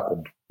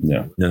happened.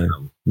 No.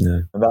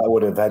 And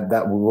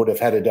that would have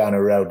headed down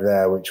a road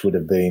there, which would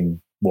have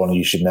been one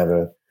you should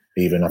never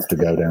even have to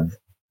go down.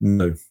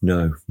 No.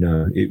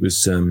 It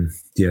was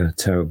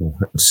terrible.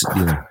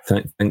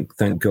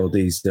 Thank God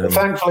he's.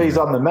 Thankfully, he's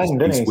on the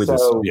mend, isn't he?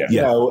 So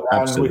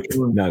and we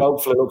can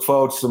hopefully look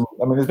forward to some.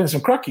 I mean, there's been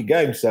some cracky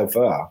games so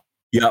far.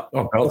 Yeah,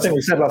 I think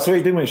we said last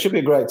week, didn't we? It should be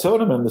a great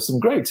tournament. There's some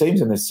great teams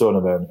in this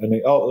tournament, and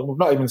we've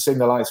not even seen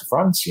the likes of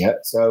France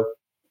yet. So,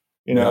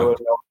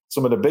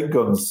 some of the big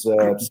guns,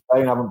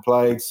 Spain haven't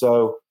played.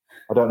 So.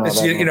 I don't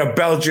know.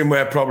 Belgium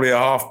were probably a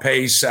half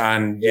pace,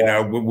 and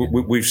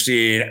we've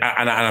seen,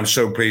 and I'm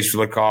so pleased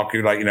for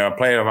Lukaku. A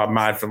player I've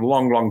admired for a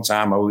long, long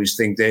time. I always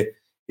think that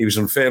he was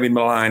unfairly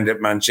maligned at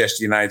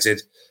Manchester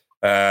United,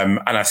 and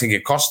I think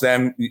it cost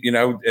them,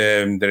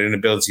 their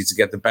inability to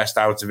get the best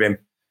out of him.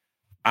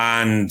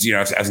 And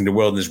I think the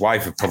world and his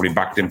wife have probably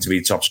backed him to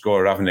be top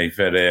scorer, haven't they,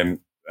 for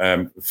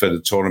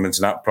the tournament,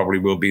 and that probably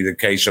will be the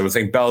case. So I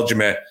think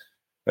Belgium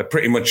are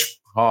pretty much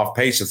half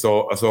pace. I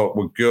thought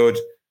were good.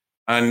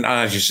 And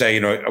as you say,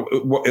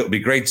 it'll be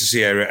great to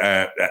see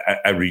a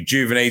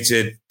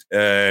rejuvenated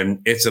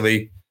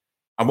Italy.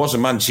 And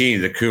wasn't Mancini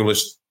the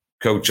coolest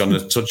coach on the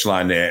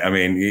touchline there? I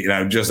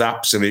mean, just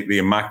absolutely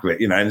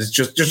immaculate. And it's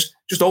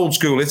just old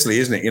school Italy,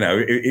 isn't it?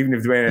 Even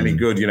if they weren't any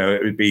good,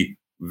 it would be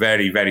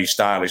very, very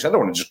stylish. I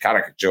don't want to just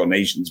caricature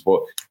nations,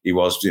 but he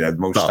was, the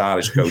most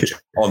stylish coach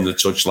on the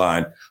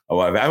touchline or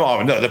whatever.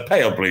 Oh no, the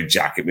pale blue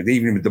jacket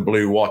even with the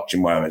blue watch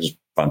and whatever, it's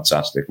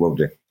fantastic.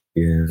 Loved it.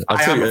 Yeah,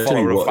 I am a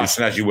follower of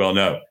fashion, as you well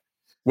know.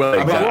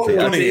 Well,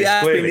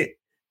 clearly.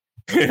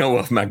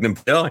 Magnum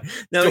PI.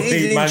 No, it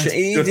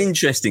is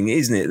interesting,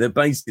 isn't it? That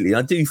basically,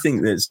 I do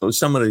think that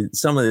some of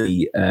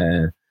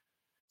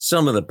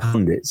the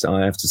pundits,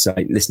 I have to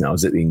say, listen, I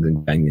was at the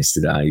England game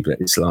yesterday, but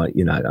it's like,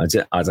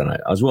 I don't know.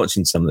 I was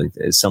watching some of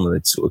the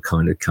sort of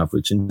kind of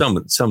coverage, and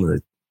some of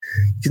the.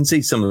 You can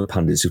see some of the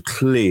pundits have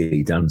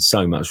clearly done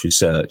so much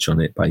research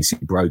on it,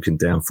 basically broken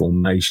down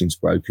formations,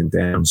 broken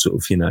down sort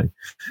of,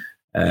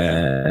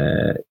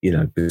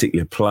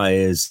 particular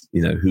players,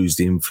 who's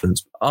the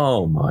influence.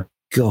 Oh my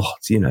God,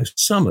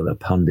 some of the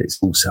pundits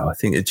also, I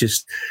think, are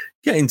just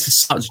getting to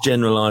such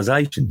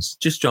generalizations.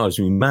 Just drives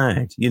me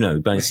mad,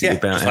 basically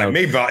about how, like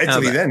me, but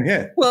Italy then,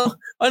 yeah. Well,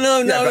 I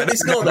know,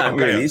 it's not that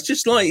really. It's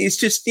just like, it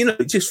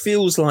just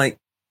feels like,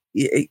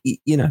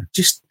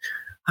 just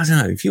I don't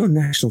know, if you're on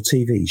national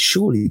TV,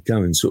 surely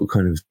go and sort of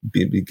kind of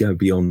go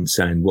beyond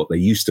saying what they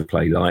used to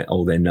play like,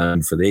 oh, they're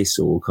known for this,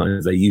 or kind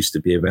of they used to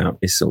be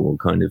about this, or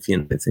kind of,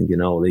 thinking,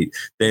 oh,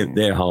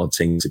 they're hard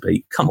team to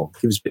beat. Come on,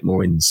 give us a bit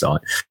more insight.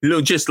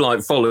 Look, just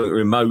like follow it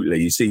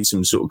remotely, you see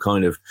some sort of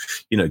kind of,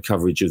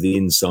 coverage of the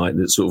insight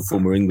that sort of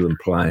former England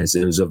players,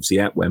 it was obviously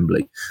at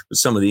Wembley, but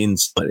some of the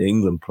insight the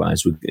England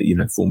players would,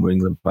 former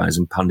England players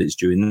and pundits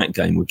during that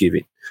game were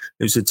giving.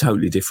 It was a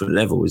totally different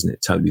level, isn't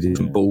it? Totally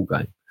different ball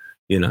game.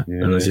 And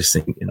I just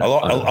think a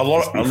lot of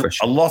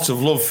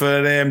love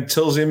for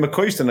Tilsey and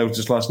McCoist I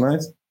noticed last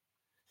night.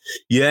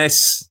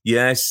 Yes.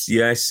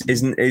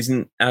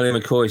 Isn't Ali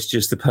McCoist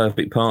just the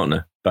perfect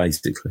partner,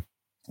 basically?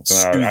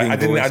 I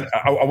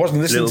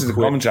wasn't listening to the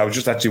commentary. I was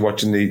just actually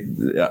watching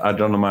I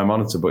don't know my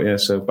monitor, but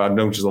I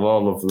noticed a lot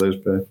of love for those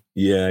players.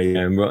 Yeah,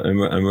 and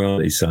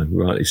rightly so.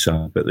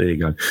 But there you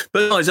go.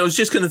 But guys, I was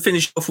just going to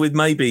finish off with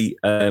maybe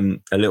a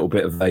little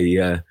bit of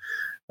a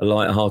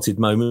light-hearted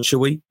moment, shall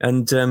we?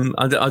 And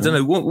I don't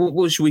know,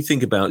 what should we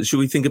think about? Should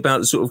we think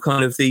about sort of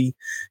kind of the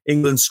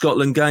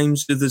England-Scotland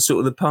games of the sort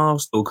of the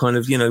past, or kind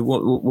of,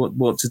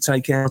 what to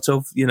take out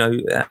of,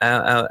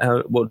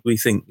 what do we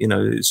think?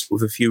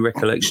 Sort of a few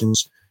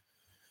recollections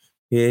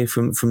here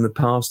from the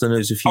past. I know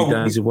it's a few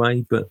days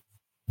away, but...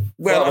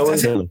 That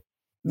was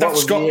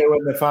the year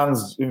when the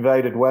fans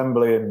invaded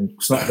Wembley and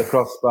snapped the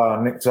crossbar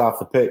and nicked half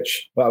the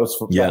pitch. That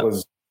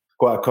was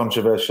quite a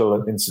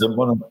controversial incident,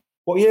 wasn't it?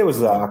 What year was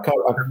that? I'm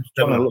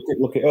trying to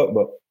look it up,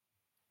 but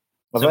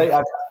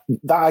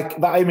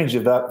that image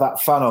of that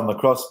fan on the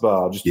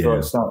crossbar just before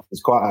it snapped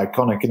is quite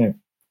iconic, isn't it?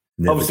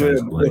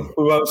 Obviously, we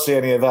won't see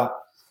any of that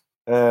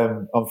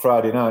on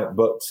Friday night,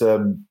 but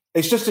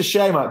it's just a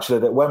shame actually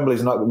that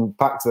Wembley's not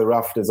packed to the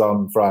rafters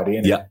on Friday,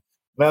 isn't it?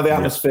 Now the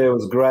atmosphere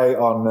was great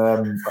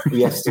on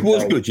yesterday.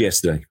 Was good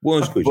yesterday.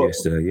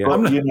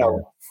 Yeah.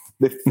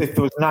 If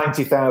there was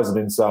 90,000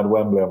 inside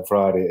Wembley on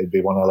Friday, it'd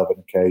be one hell of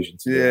an occasion.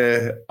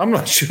 I'm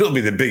not sure it'll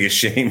be the biggest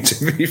shame,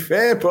 to be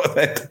fair, but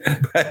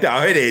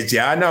no, it is.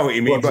 Yeah, I know what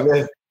you mean.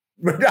 It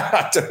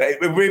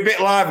would be a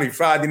bit lively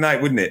Friday night,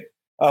 wouldn't it?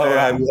 Oh,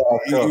 right. A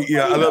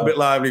little bit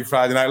lively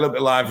Friday night, a little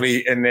bit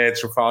lively in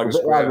Trafalgar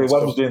Square. Lively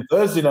Wednesday and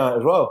Thursday night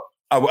as well.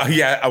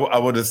 I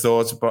would have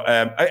thought. But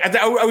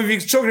if you're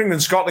talking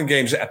England Scotland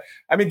games,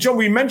 I mean, John,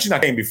 we mentioned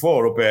that game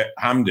before up at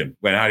Hampden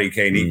when Harry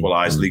Kane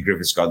equalised, Lee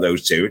Griffiths got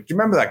those two. Do you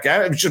remember that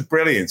game? It was just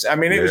brilliant. I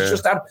mean, it was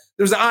just there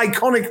was an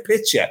iconic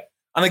picture,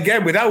 and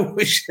again, without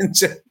wishing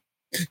to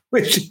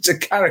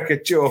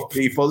caricature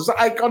people, there's an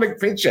iconic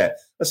picture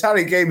as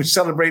Harry Kane was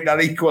celebrating that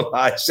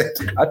equaliser,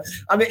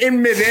 and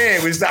in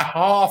midair was that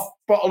half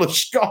bottle of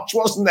scotch,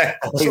 wasn't there?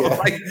 Sort of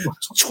like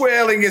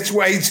twirling its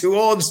way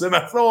towards them.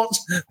 I thought,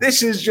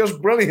 this is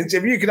just brilliant.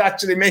 If you could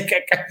actually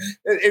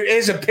it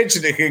is a picture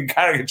that can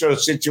caricature a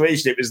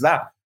situation, it was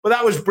that. But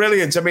that was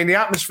brilliant. I mean, the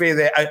atmosphere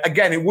there,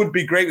 again, it would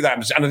be great with that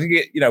atmosphere. And I think,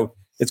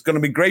 it's going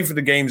to be great for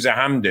the games at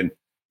Hampden.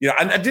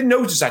 And I did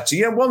notice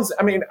actually, I was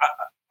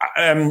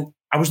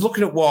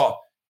looking at what,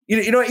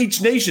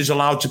 each nation is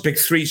allowed to pick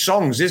 3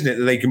 songs, isn't it,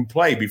 that they can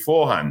play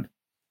beforehand.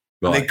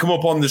 Right. And they come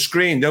up on the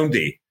screen, don't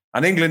they?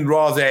 And England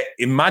rather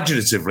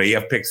imaginatively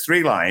have picked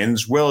 3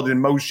 lions, World in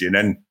Motion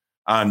and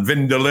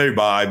Vindaloo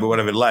by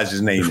whatever Les's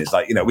name is,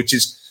 which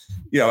is,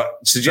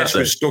 suggests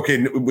we're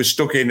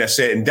stuck in a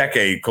certain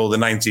decade called the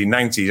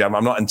 1990s.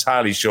 I'm not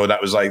entirely sure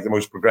that was like the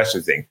most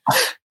progressive thing.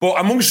 But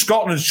among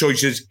Scotland's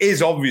choices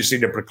is obviously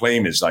the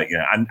Proclaimers, and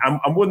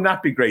wouldn't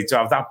that be great to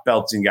have that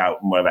belting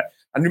out and whatever?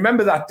 And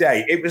remember that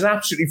day, it was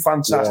absolutely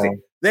fantastic. Yeah.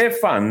 Their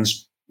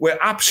fans were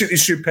absolutely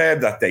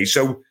superb that day.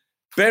 So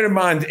bear in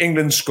mind,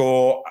 England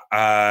score,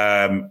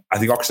 I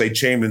think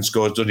Oxlade-Chamberlain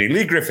scores, doesn't he?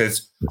 Lee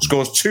Griffiths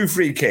scores 2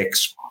 free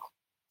kicks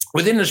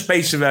within the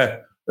space of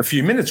a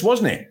few minutes,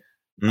 wasn't it?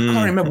 I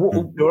can't remember.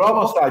 They were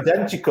almost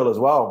identical as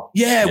well.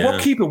 Yeah. What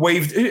keeper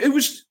waved?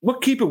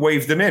 What keeper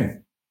waved them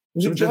in?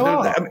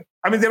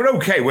 I mean, they were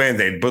okay, weren't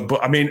they?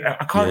 But I mean,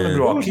 I can't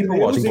remember what keeper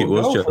was. I think it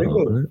was Joe Hart.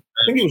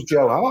 I think it was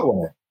Joe Hart,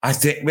 wasn't it?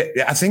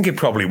 I think it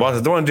probably was.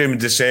 I don't want to do him a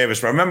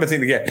disservice, but I remember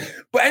thinking again.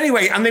 But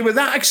anyway, and they were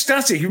that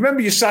ecstatic. You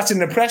remember you sat in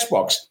the press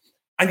box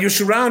and you're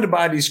surrounded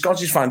by these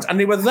Scottish fans, and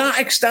they were that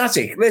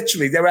ecstatic.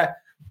 Literally, they were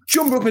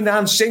jumping up and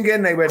down,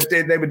 singing. They were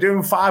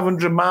doing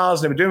 500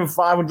 miles. They were doing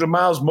 500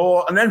 miles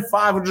more, and then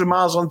 500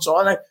 miles on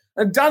top,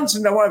 and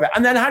dancing and whatever.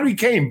 And then Harry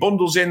Kane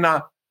bundles in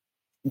that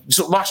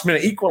last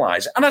minute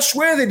equaliser, and I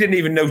swear they didn't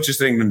even notice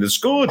that England had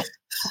scored.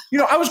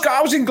 I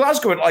was in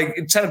Glasgow at like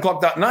 10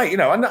 o'clock that night.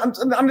 And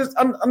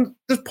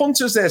the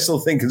punters there still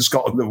thinking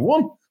Scotland have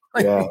won.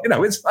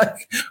 It's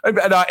like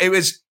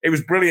it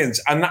was brilliant,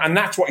 and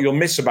that's what you'll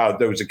miss about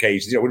those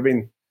occasions. It would have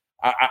been,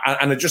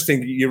 and I just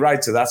think you're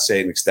right to that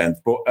certain extent.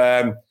 But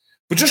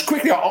just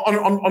quickly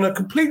on a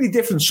completely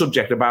different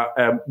subject about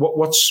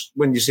what's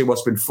when you say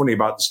what's been funny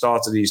about the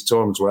start of these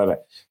tournaments, whatever,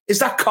 is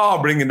that car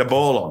bringing the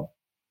ball on.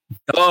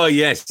 Oh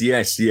yes.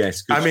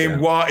 I mean,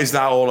 what is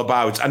that all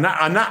about? And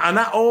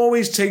that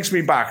always takes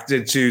me back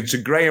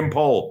to Graham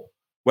Paul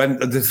when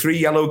the 3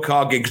 yellow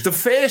card gigs. The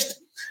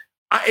first,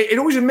 it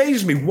always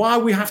amazes me why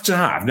we have to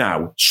have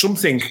now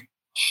something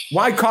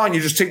Why can't you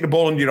just take the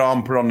ball under your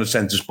arm, put it on the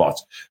centre spot?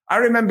 I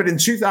remember in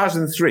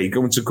 2003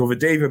 going to cover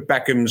David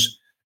Beckham's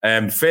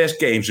first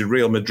games with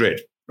Real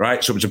Madrid,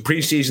 right? So it was a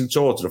pre-season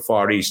tour to the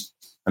Far East.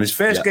 And his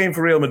first game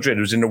for Real Madrid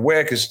was in the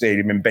Workers'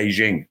 Stadium in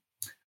Beijing.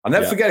 I'll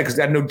never forget it because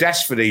they had no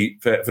desk for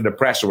the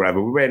press or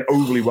whatever. We weren't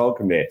overly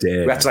welcome there.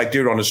 We had to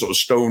do it on a sort of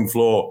stone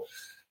floor.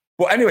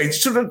 But anyway,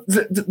 so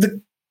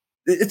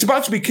it's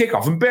about to be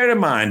kickoff. And bear in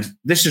mind,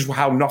 this is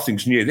how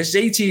nothing's new. This is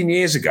 18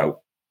 years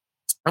ago.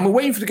 And we're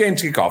waiting for the game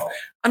to kick off.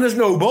 And there's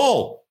no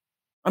ball.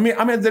 I mean,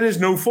 there is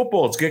no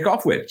football to kick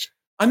off with.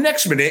 And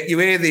next minute, you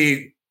hear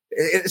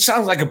it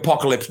sounds like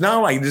Apocalypse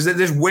Now. Like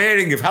there's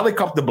wearing of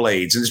helicopter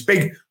blades and this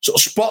big sort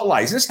of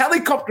spotlights. This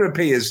helicopter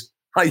appears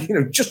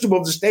just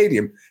above the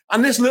stadium.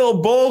 And this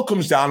little ball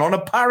comes down on a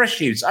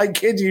parachute. I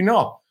kid you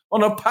not.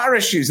 On a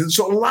parachute and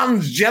sort of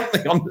lands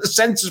gently on the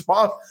centre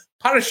spot.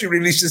 Parachute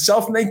releases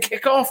itself and then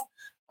kick off.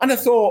 And I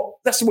thought,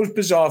 that's the most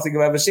bizarre thing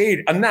I've ever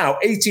seen. And now,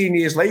 18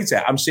 years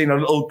later, I'm seeing a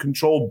little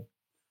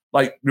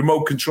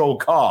remote control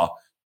car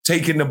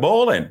taking the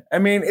ball in. I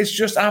mean, it's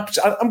just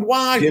absolute. And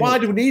why? Why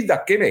do we need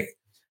that gimmick?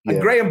 And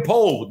Graham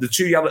Poll, the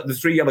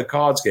 3 yellow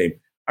cards game,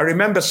 I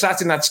remember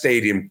sat in that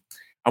stadium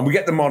and we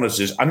get the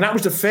monitors. And that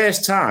was the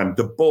first time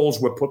the balls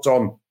were put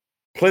on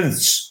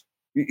plinths,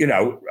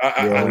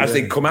 as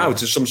they come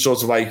out as some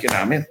sort of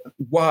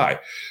why?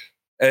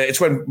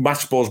 It's when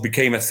match balls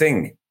became a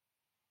thing.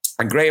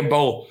 And Graham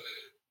Poll,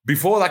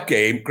 before that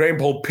game, Graham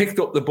Poll picked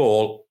up the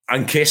ball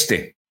and kissed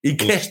it. He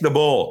kissed the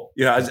ball,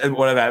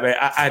 whatever.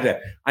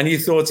 And you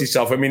thought to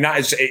yourself, I mean, that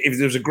is, if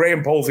there was a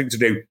Graham Poll thing to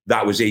do,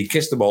 that was it. He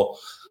kissed the ball.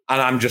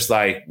 And I'm just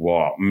like,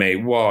 what, mate,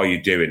 what are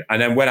you doing? And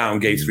then went out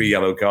and gave 3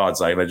 yellow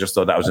cards. I just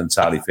thought that was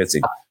entirely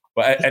fitting.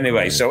 But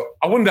anyway, so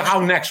I wonder how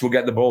next we'll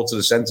get the ball to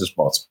the centre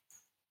spot.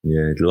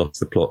 Yeah, it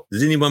lost the plot.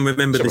 Does anyone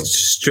remember the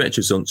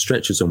stretchers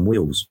on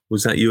wheels?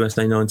 Was that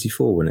USA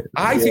 94, wasn't it?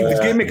 I think the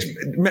gimmicks,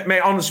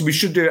 mate, honestly, we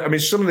should do it. I mean,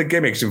 some of the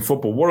gimmicks in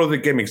football, what are the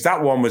gimmicks?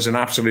 That one was an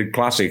absolute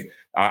classic.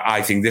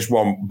 I think this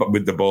one, but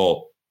with the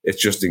ball, it's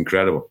just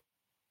incredible.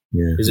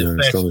 Yeah, is it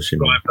fair to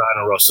describe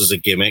Diana Ross as a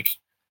gimmick?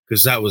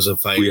 Because that was a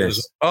favourite.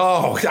 Yes.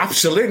 Oh,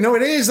 absolutely. No,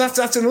 it is.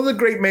 That's another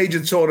great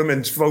major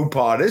tournament faux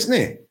pas, isn't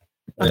it?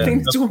 I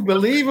think it's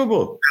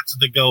unbelievable. That's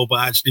the goal,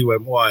 but actually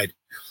went wide.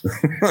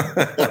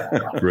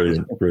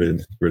 Brilliant.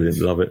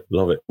 Love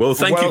it. Well,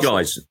 thank you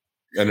guys.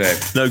 No.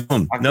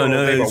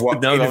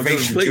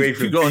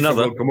 Please, you've got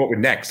another. Will come up with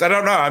next. I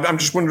don't know. I'm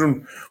just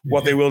wondering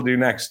what they will do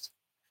next.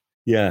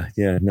 Yeah,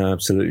 no,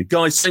 absolutely,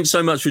 guys. Thanks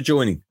so much for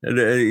joining.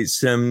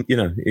 It's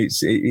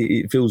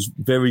it feels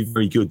very,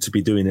 very good to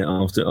be doing it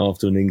after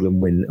an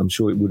England win. I'm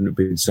sure it wouldn't have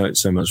been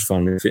so much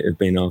fun if it had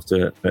been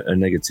after a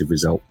negative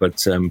result.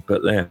 But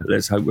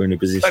let's hope we're in a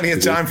position. Plenty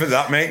of time for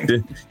that, mate.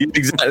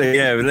 Exactly.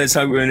 Yeah, but let's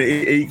hope we're in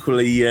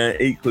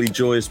an equally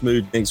joyous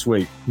mood next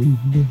week.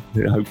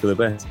 Hope for the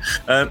best.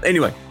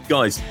 Anyway,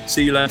 guys,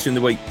 see you later in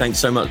the week. Thanks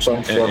so much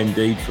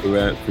indeed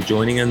for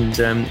joining, and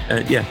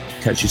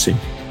catch you soon.